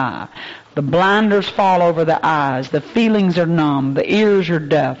justify. The blinders fall over the eyes. The feelings are numb. The ears are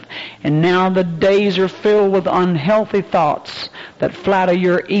deaf. And now the days are filled with unhealthy thoughts that flatter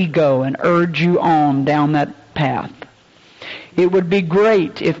your ego and urge you on down that path. It would be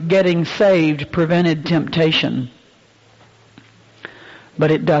great if getting saved prevented temptation,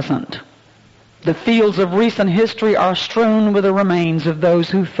 but it doesn't. The fields of recent history are strewn with the remains of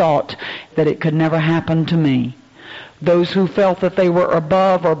those who thought that it could never happen to me. Those who felt that they were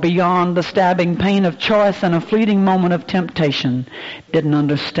above or beyond the stabbing pain of choice and a fleeting moment of temptation didn't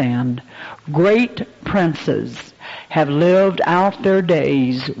understand. Great princes have lived out their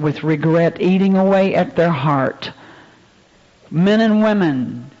days with regret eating away at their heart. Men and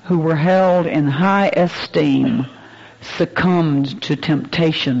women who were held in high esteem succumbed to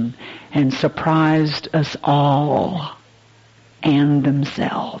temptation and surprised us all and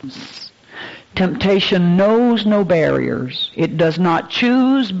themselves. Temptation knows no barriers. It does not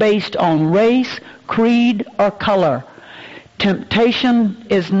choose based on race, creed, or color. Temptation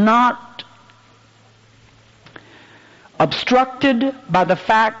is not obstructed by the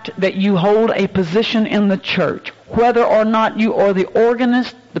fact that you hold a position in the church. Whether or not you are the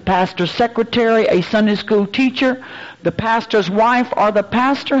organist, the pastor's secretary, a Sunday school teacher, the pastor's wife, or the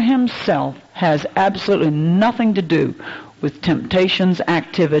pastor himself has absolutely nothing to do with temptation's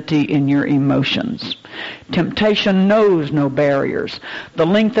activity in your emotions. Temptation knows no barriers. The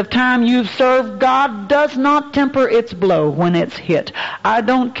length of time you've served God does not temper its blow when it's hit. I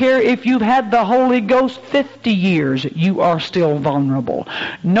don't care if you've had the Holy Ghost 50 years, you are still vulnerable.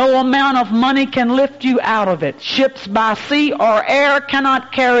 No amount of money can lift you out of it. Ships by sea or air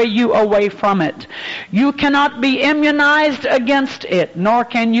cannot carry you away from it. You cannot be immunized against it, nor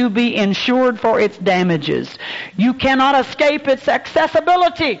can you be insured for its damages. You cannot escape its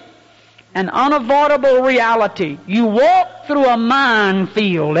accessibility. An unavoidable reality. You walk through a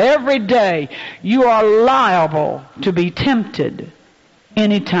minefield every day. You are liable to be tempted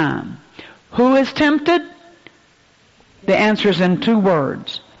anytime. Who is tempted? The answer is in two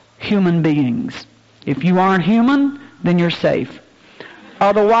words. Human beings. If you aren't human, then you're safe.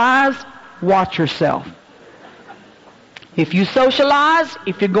 Otherwise, watch yourself. If you socialize,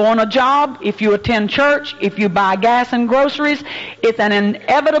 if you go on a job, if you attend church, if you buy gas and groceries, it's an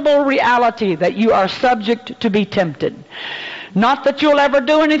inevitable reality that you are subject to be tempted. Not that you'll ever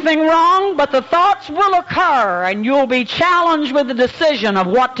do anything wrong, but the thoughts will occur and you'll be challenged with the decision of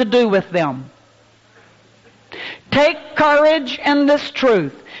what to do with them. Take courage in this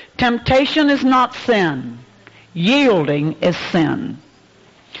truth. Temptation is not sin. Yielding is sin.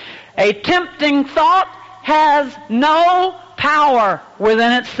 A tempting thought has no power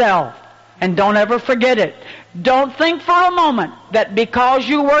within itself. And don't ever forget it. Don't think for a moment that because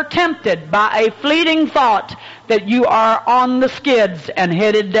you were tempted by a fleeting thought that you are on the skids and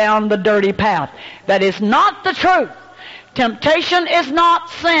headed down the dirty path. That is not the truth. Temptation is not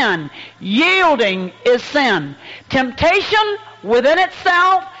sin. Yielding is sin. Temptation within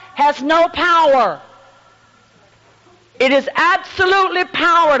itself has no power. It is absolutely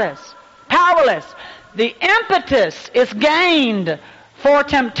powerless. The impetus is gained for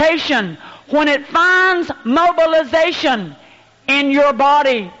temptation when it finds mobilization in your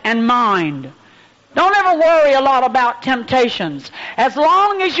body and mind. Don't ever worry a lot about temptations. As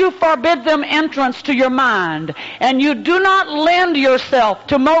long as you forbid them entrance to your mind and you do not lend yourself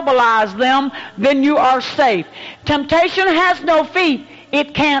to mobilize them, then you are safe. Temptation has no feet.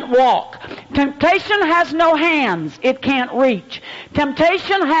 It can't walk. Temptation has no hands. It can't reach.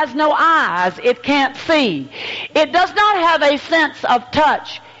 Temptation has no eyes. It can't see. It does not have a sense of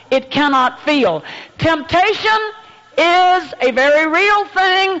touch. It cannot feel. Temptation is a very real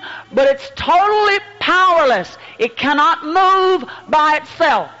thing, but it's totally powerless. It cannot move by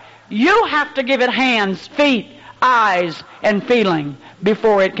itself. You have to give it hands, feet, eyes, and feeling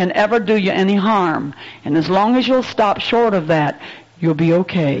before it can ever do you any harm. And as long as you'll stop short of that, you'll be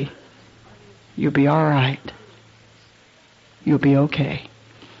okay. You'll be all right. You'll be okay.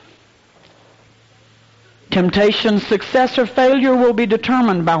 Temptation's success or failure will be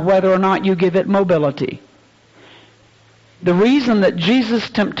determined by whether or not you give it mobility. The reason that Jesus'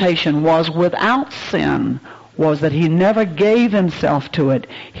 temptation was without sin was that he never gave himself to it.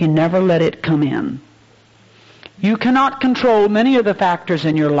 He never let it come in. You cannot control many of the factors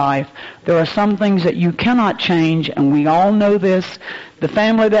in your life. There are some things that you cannot change, and we all know this. The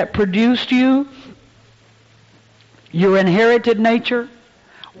family that produced you, your inherited nature,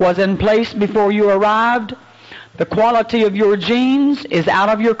 was in place before you arrived. The quality of your genes is out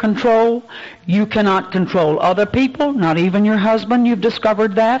of your control. You cannot control other people, not even your husband. You've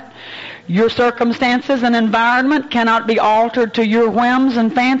discovered that. Your circumstances and environment cannot be altered to your whims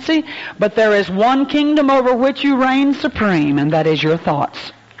and fancy, but there is one kingdom over which you reign supreme, and that is your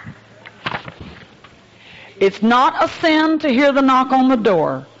thoughts. It's not a sin to hear the knock on the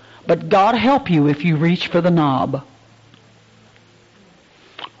door, but God help you if you reach for the knob.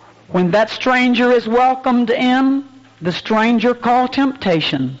 When that stranger is welcomed in, the stranger called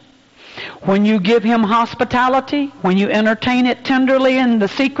temptation. When you give him hospitality, when you entertain it tenderly in the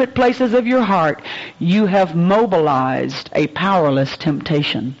secret places of your heart, you have mobilized a powerless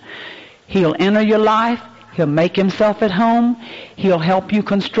temptation. He'll enter your life. He'll make himself at home. He'll help you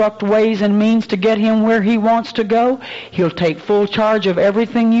construct ways and means to get him where he wants to go. He'll take full charge of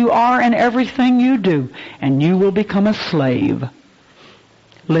everything you are and everything you do, and you will become a slave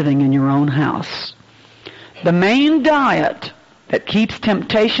living in your own house. The main diet that keeps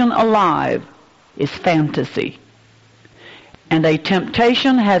temptation alive is fantasy. And a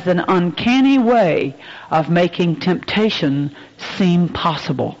temptation has an uncanny way of making temptation seem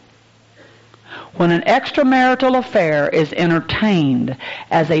possible. When an extramarital affair is entertained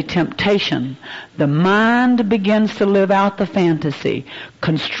as a temptation, the mind begins to live out the fantasy,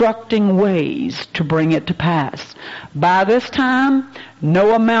 constructing ways to bring it to pass. By this time,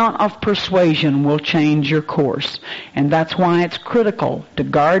 no amount of persuasion will change your course. And that's why it's critical to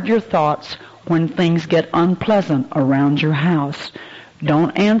guard your thoughts when things get unpleasant around your house.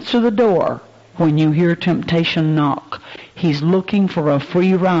 Don't answer the door when you hear temptation knock. He's looking for a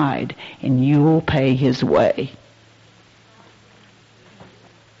free ride, and you will pay his way.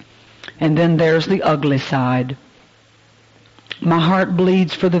 And then there's the ugly side. My heart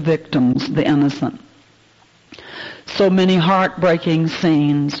bleeds for the victims, the innocent. So many heartbreaking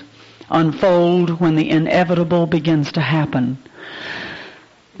scenes unfold when the inevitable begins to happen.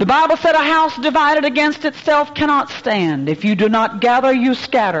 The Bible said a house divided against itself cannot stand. If you do not gather, you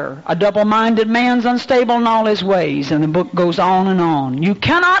scatter. A double-minded man's unstable in all his ways. And the book goes on and on. You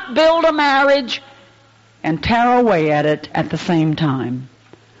cannot build a marriage and tear away at it at the same time.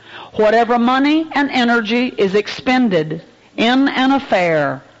 Whatever money and energy is expended in an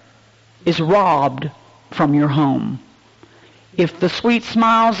affair is robbed from your home. If the sweet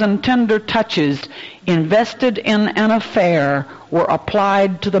smiles and tender touches invested in an affair were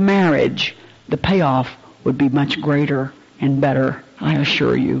applied to the marriage, the payoff would be much greater and better, I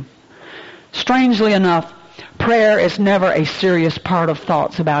assure you. Strangely enough, prayer is never a serious part of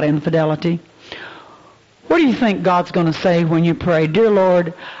thoughts about infidelity. What do you think God's going to say when you pray, "Dear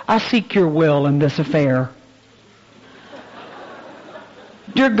Lord, I seek your will in this affair"?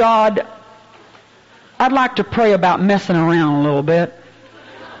 Dear God, I'd like to pray about messing around a little bit.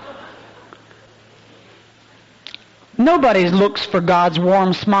 Nobody looks for God's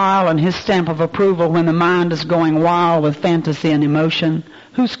warm smile and His stamp of approval when the mind is going wild with fantasy and emotion.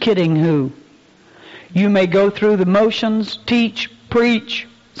 Who's kidding who? You may go through the motions, teach, preach,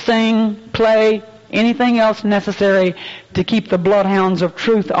 sing, play, anything else necessary to keep the bloodhounds of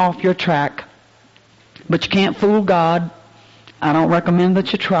truth off your track. But you can't fool God. I don't recommend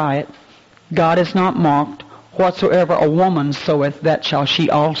that you try it. God is not mocked. Whatsoever a woman soweth, that shall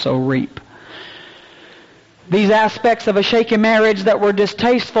she also reap. These aspects of a shaky marriage that were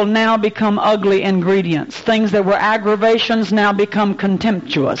distasteful now become ugly ingredients. Things that were aggravations now become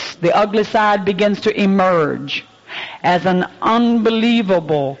contemptuous. The ugly side begins to emerge as a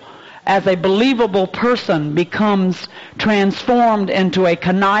believable person becomes transformed into a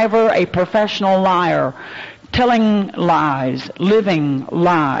conniver, a professional liar, telling lies, living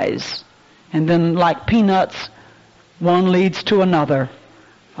lies. And then like peanuts, one leads to another.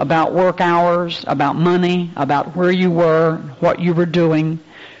 About work hours, about money, about where you were, what you were doing.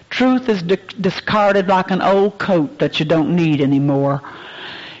 Truth is discarded like an old coat that you don't need anymore.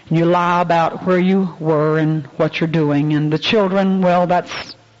 And you lie about where you were and what you're doing. And the children, well,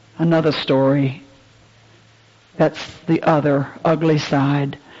 that's another story. That's the other ugly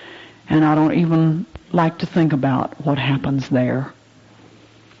side. And I don't even like to think about what happens there.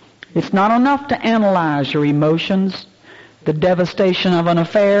 It's not enough to analyze your emotions, the devastation of an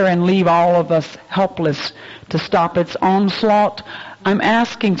affair, and leave all of us helpless to stop its onslaught. I'm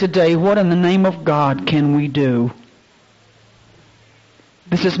asking today, what in the name of God can we do?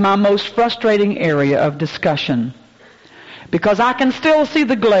 This is my most frustrating area of discussion, because I can still see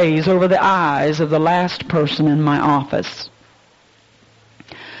the glaze over the eyes of the last person in my office.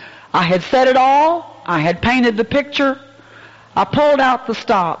 I had said it all. I had painted the picture. I pulled out the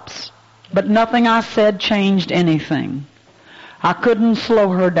stops, but nothing I said changed anything. I couldn't slow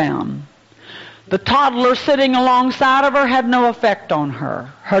her down. The toddler sitting alongside of her had no effect on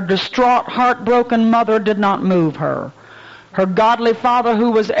her. Her distraught, heartbroken mother did not move her. Her godly father, who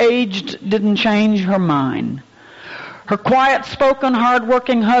was aged, didn't change her mind. Her quiet-spoken,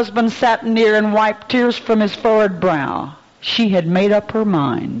 hard-working husband sat near and wiped tears from his furrowed brow. She had made up her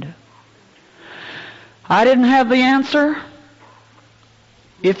mind. I didn't have the answer.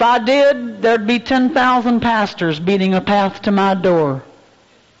 If I did, there'd be 10,000 pastors beating a path to my door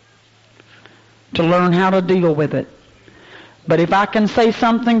to learn how to deal with it. But if I can say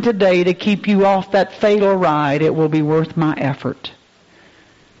something today to keep you off that fatal ride, it will be worth my effort.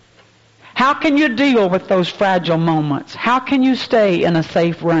 How can you deal with those fragile moments? How can you stay in a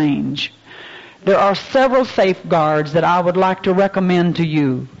safe range? There are several safeguards that I would like to recommend to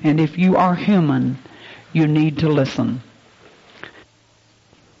you, and if you are human, you need to listen.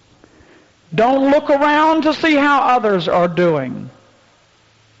 Don't look around to see how others are doing.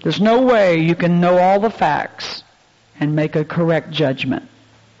 There's no way you can know all the facts and make a correct judgment.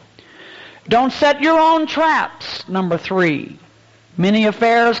 Don't set your own traps, number 3. Many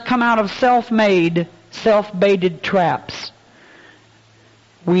affairs come out of self-made, self-baited traps.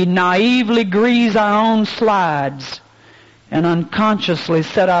 We naively grease our own slides and unconsciously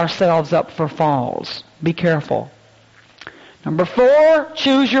set ourselves up for falls. Be careful. Number 4,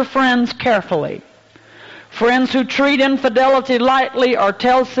 choose your friends carefully. Friends who treat infidelity lightly or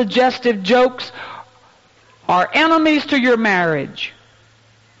tell suggestive jokes are enemies to your marriage.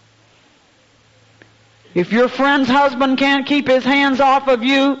 If your friend's husband can't keep his hands off of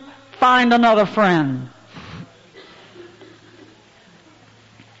you, find another friend.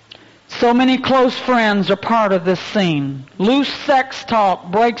 So many close friends are part of this scene. Loose sex talk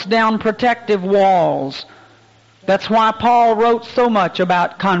breaks down protective walls. That's why Paul wrote so much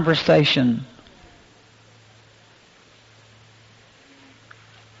about conversation.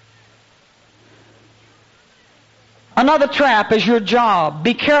 Another trap is your job.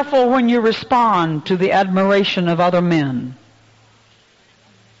 Be careful when you respond to the admiration of other men.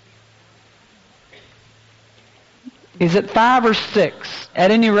 Is it 5 or 6? At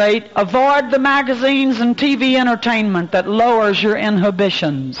any rate, avoid the magazines and TV entertainment that lowers your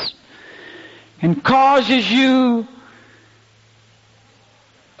inhibitions and causes you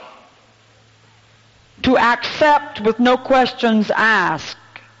to accept with no questions asked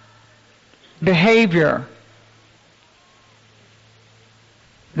behavior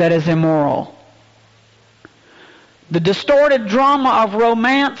that is immoral. The distorted drama of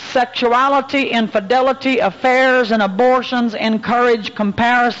romance, sexuality, infidelity, affairs, and abortions encourage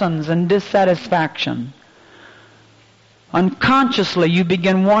comparisons and dissatisfaction. Unconsciously, you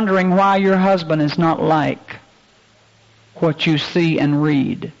begin wondering why your husband is not like what you see and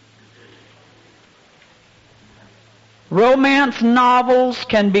read. Romance novels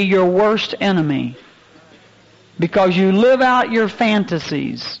can be your worst enemy because you live out your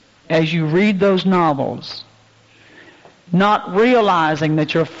fantasies as you read those novels, not realizing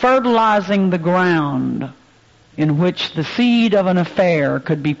that you're fertilizing the ground in which the seed of an affair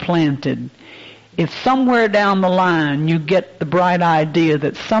could be planted if somewhere down the line you get the bright idea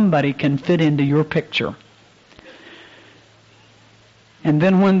that somebody can fit into your picture. And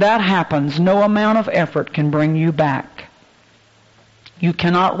then when that happens, no amount of effort can bring you back. You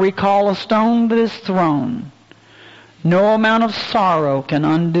cannot recall a stone that is thrown. No amount of sorrow can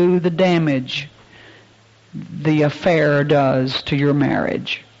undo the damage the affair does to your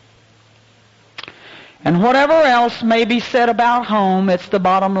marriage. And whatever else may be said about home, it's the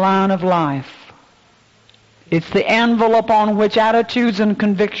bottom line of life. It's the anvil upon which attitudes and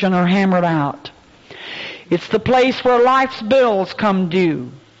conviction are hammered out. It's the place where life's bills come due.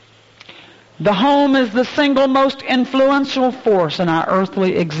 The home is the single most influential force in our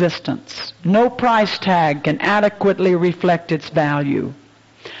earthly existence. No price tag can adequately reflect its value.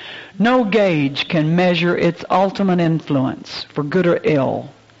 No gauge can measure its ultimate influence, for good or ill.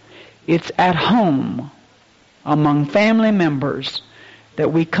 It's at home, among family members,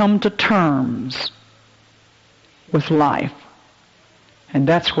 that we come to terms with life. And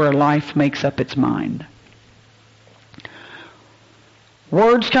that's where life makes up its mind.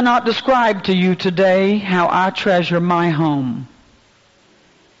 Words cannot describe to you today how I treasure my home,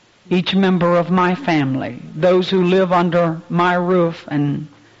 each member of my family, those who live under my roof, and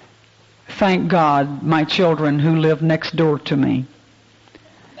thank God, my children who live next door to me.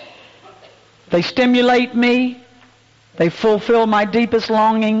 They stimulate me. They fulfill my deepest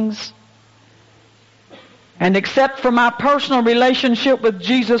longings. And except for my personal relationship with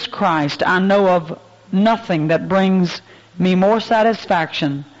Jesus Christ, I know of nothing that brings me more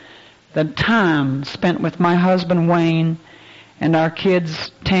satisfaction than time spent with my husband Wayne and our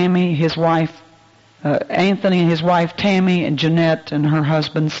kids Tammy, his wife Anthony, and his wife Tammy, and Jeanette and her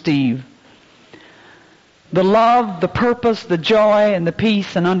husband Steve. The love, the purpose, the joy, and the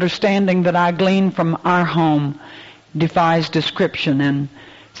peace and understanding that I glean from our home defies description. And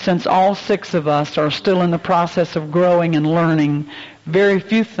since all 6 of us are still in the process of growing and learning, very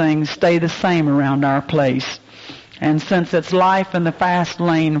few things stay the same around our place. And since it's life in the fast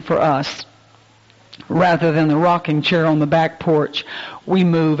lane for us, rather than the rocking chair on the back porch, we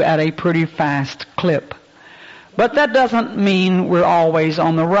move at a pretty fast clip. But that doesn't mean we're always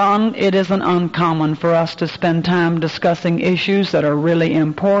on the run. It isn't uncommon for us to spend time discussing issues that are really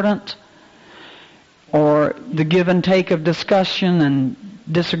important, or the give and take of discussion and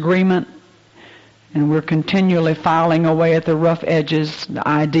disagreement. And we're continually filing away at the rough edges, the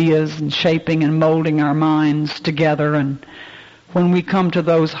ideas, and shaping and molding our minds together. And when we come to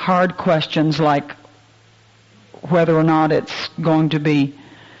those hard questions like whether or not it's going to be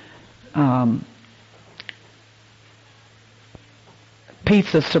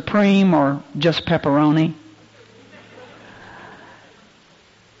pizza supreme or just pepperoni,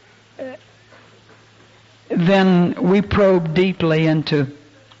 then we probe deeply into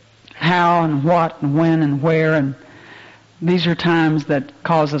how and what and when and where, and these are times that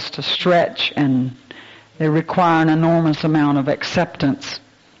cause us to stretch, and they require an enormous amount of acceptance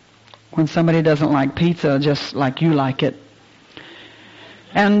when somebody doesn't like pizza just like you like it.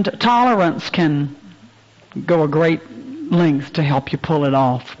 And tolerance can go a great length to help you pull it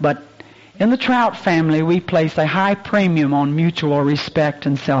off. But in the Trout family, we place a high premium on mutual respect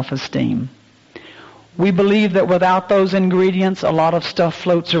and self-esteem. We believe that without those ingredients, a lot of stuff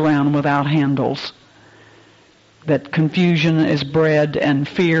floats around without handles. That confusion is bred, and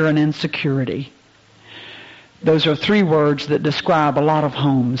fear and insecurity. Those are 3 words that describe a lot of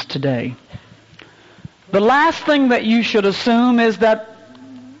homes today. The last thing that you should assume is that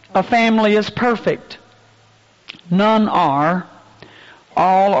a family is perfect. None are.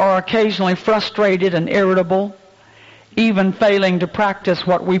 All are occasionally frustrated and irritable, even failing to practice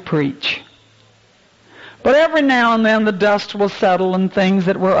what we preach. But every now and then the dust will settle, and things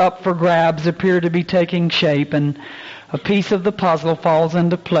that were up for grabs appear to be taking shape, and a piece of the puzzle falls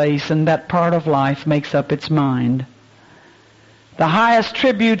into place, and that part of life makes up its mind. The highest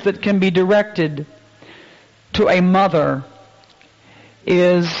tribute that can be directed to a mother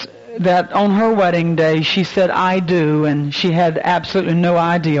is that on her wedding day she said, "I do," and she had absolutely no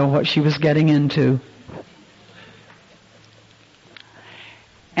idea what she was getting into.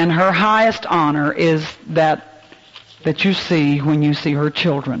 And her highest honor is that you see when you see her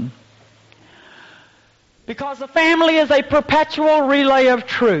children. Because a family is a perpetual relay of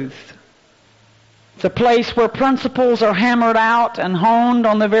truth. It's a place where principles are hammered out and honed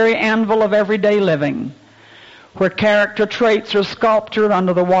on the very anvil of everyday living, where character traits are sculptured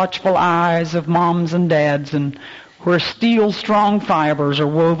under the watchful eyes of moms and dads, and where steel-strong fibers are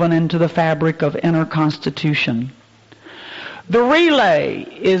woven into the fabric of inner constitution. The relay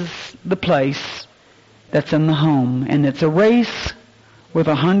is the place that's in the home, and it's a race with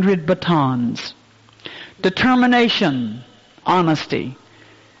 100 batons. Determination, honesty,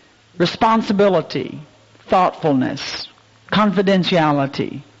 responsibility, thoughtfulness,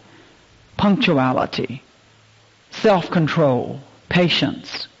 confidentiality, punctuality, self-control,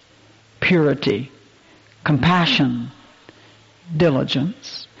 patience, purity, compassion,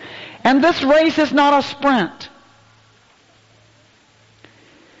 diligence. And this race is not a sprint.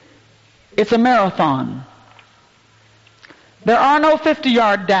 It's a marathon. There are no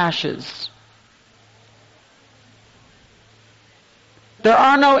 50-yard dashes. There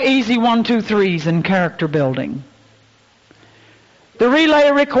are no easy 1, 2, 3s in character building. The relay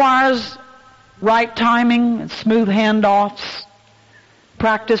requires right timing and smooth handoffs,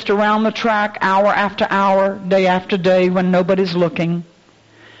 practiced around the track hour after hour, day after day when nobody's looking.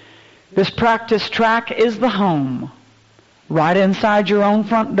 This practice track is the home, right inside your own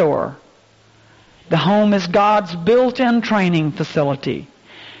front door. The home is God's built-in training facility.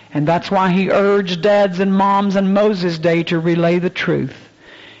 And that's why he urged dads and moms in Moses' day to relay the truth.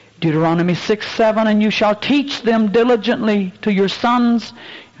 Deuteronomy 6:7, and you shall teach them diligently to your sons,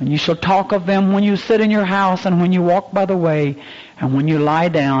 and you shall talk of them when you sit in your house, and when you walk by the way, and when you lie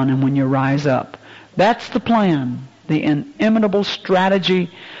down, and when you rise up. That's the plan, the inimitable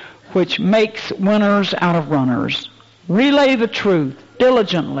strategy which makes winners out of runners. Relay the truth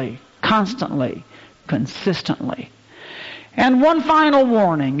diligently, constantly, consistently. And one final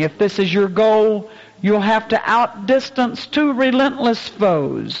warning, if this is your goal, you'll have to outdistance 2 relentless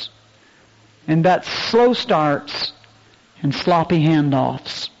foes. And that's slow starts and sloppy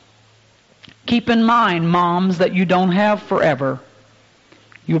handoffs. Keep in mind, moms, that you don't have forever.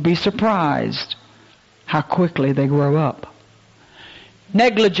 You'll be surprised how quickly they grow up.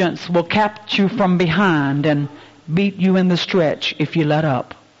 Negligence will catch you from behind and beat you in the stretch if you let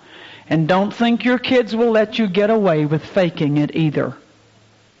up. And don't think your kids will let you get away with faking it either.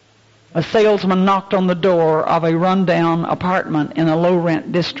 A salesman knocked on the door of a rundown apartment in a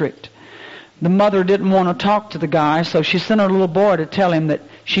low-rent district. The mother didn't want to talk to the guy, so she sent her little boy to tell him that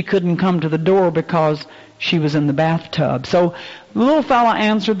she couldn't come to the door because she was in the bathtub. So the little fella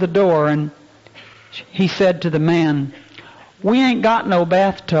answered the door, and he said to the man, "We ain't got no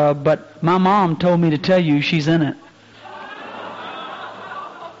bathtub, but my mom told me to tell you she's in it."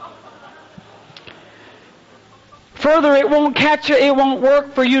 Further, it won't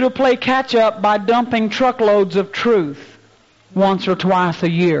work for you to play catch-up by dumping truckloads of truth once or twice a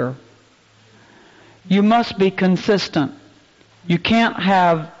year. You must be consistent. You can't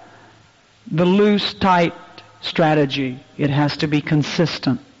have the loose, tight strategy. It has to be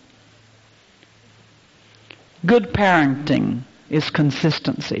consistent. Good parenting is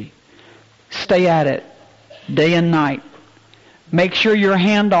consistency. Stay at it, day and night. Make sure your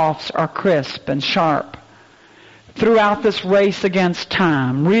handoffs are crisp and sharp. Throughout this race against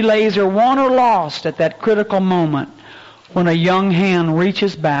time, relays are won or lost at that critical moment when a young hand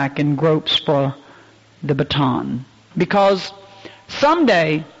reaches back and gropes for the baton. Because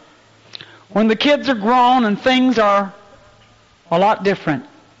someday, when the kids are grown and things are a lot different,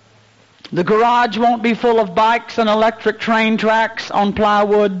 the garage won't be full of bikes and electric train tracks on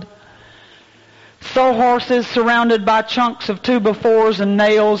plywood, sawhorses surrounded by chunks of 2x4s and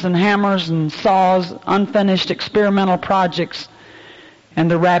nails and hammers and saws, unfinished experimental projects, and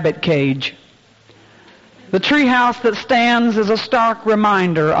the rabbit cage. The treehouse that stands is a stark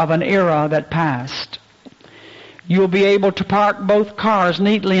reminder of an era that passed. You'll be able to park both cars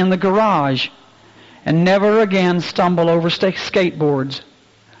neatly in the garage and never again stumble over skateboards,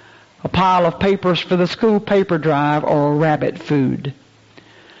 a pile of papers for the school paper drive, or rabbit food.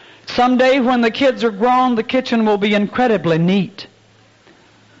 Someday when the kids are grown, the kitchen will be incredibly neat.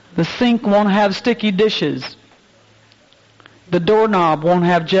 The sink won't have sticky dishes. The doorknob won't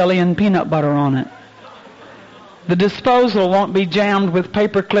have jelly and peanut butter on it. The disposal won't be jammed with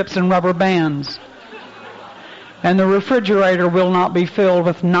paper clips and rubber bands. And the refrigerator will not be filled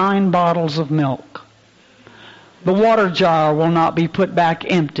with 9 bottles of milk. The water jar will not be put back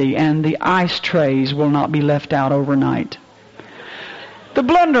empty, and the ice trays will not be left out overnight. The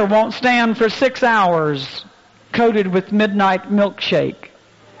blender won't stand for 6 hours coated with midnight milkshake.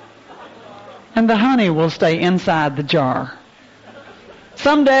 And the honey will stay inside the jar.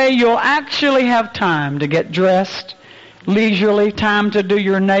 Someday you'll actually have time to get dressed leisurely time to do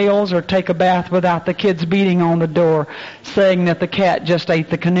your nails or take a bath without the kids beating on the door saying that the cat just ate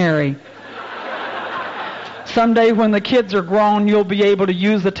the canary. Someday when the kids are grown, you'll be able to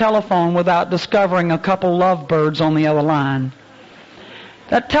use the telephone without discovering a couple lovebirds on the other line.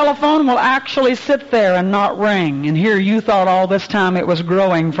 That telephone will actually sit there and not ring, and here you thought all this time it was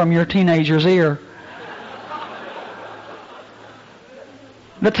growing from your teenager's ear.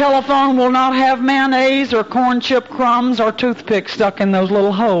 The telephone will not have mayonnaise or corn chip crumbs or toothpicks stuck in those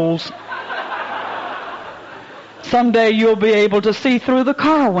little holes. Someday you'll be able to see through the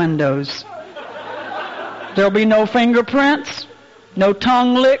car windows. There'll be no fingerprints, no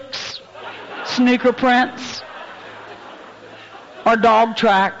tongue licks, sneaker prints, or dog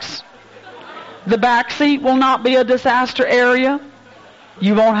tracks. The back seat will not be a disaster area.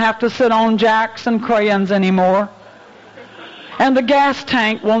 You won't have to sit on jacks and crayons anymore. And the gas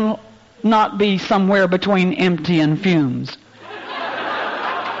tank will not be somewhere between empty and fumes.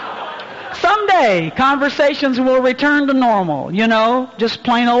 Someday, conversations will return to normal, just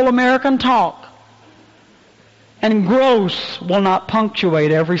plain old American talk. And gross will not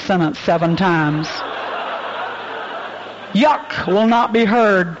punctuate every sentence 7 times. Yuck will not be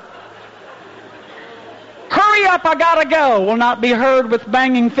heard. Hurry up, I gotta go will not be heard with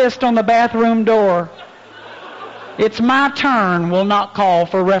banging fist on the bathroom door. It's my turn will not call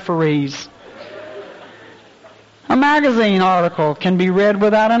for referees. A magazine article can be read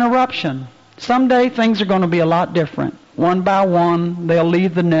without interruption. Someday things are going to be a lot different. One by one, they'll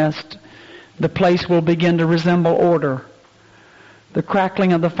leave the nest. The place will begin to resemble order. The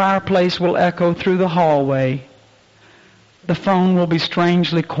crackling of the fireplace will echo through the hallway. The phone will be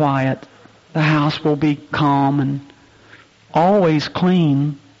strangely quiet. The house will be calm and always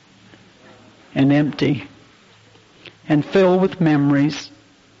clean and empty and filled with memories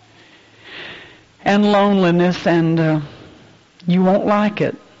and loneliness, and you won't like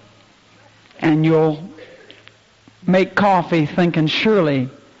it. And you'll make coffee thinking surely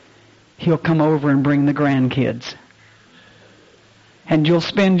he'll come over and bring the grandkids. And you'll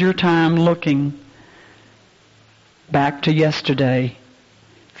spend your time looking back to yesterday,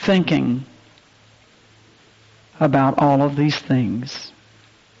 thinking about all of these things.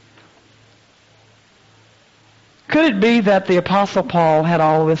 Could it be that the Apostle Paul had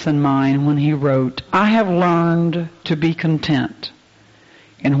all this in mind when he wrote, I have learned to be content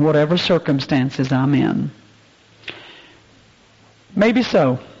in whatever circumstances I'm in? Maybe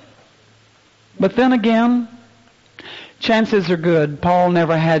so. But then again, chances are good Paul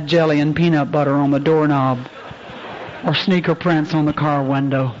never had jelly and peanut butter on the doorknob or sneaker prints on the car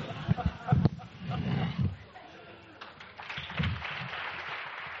window.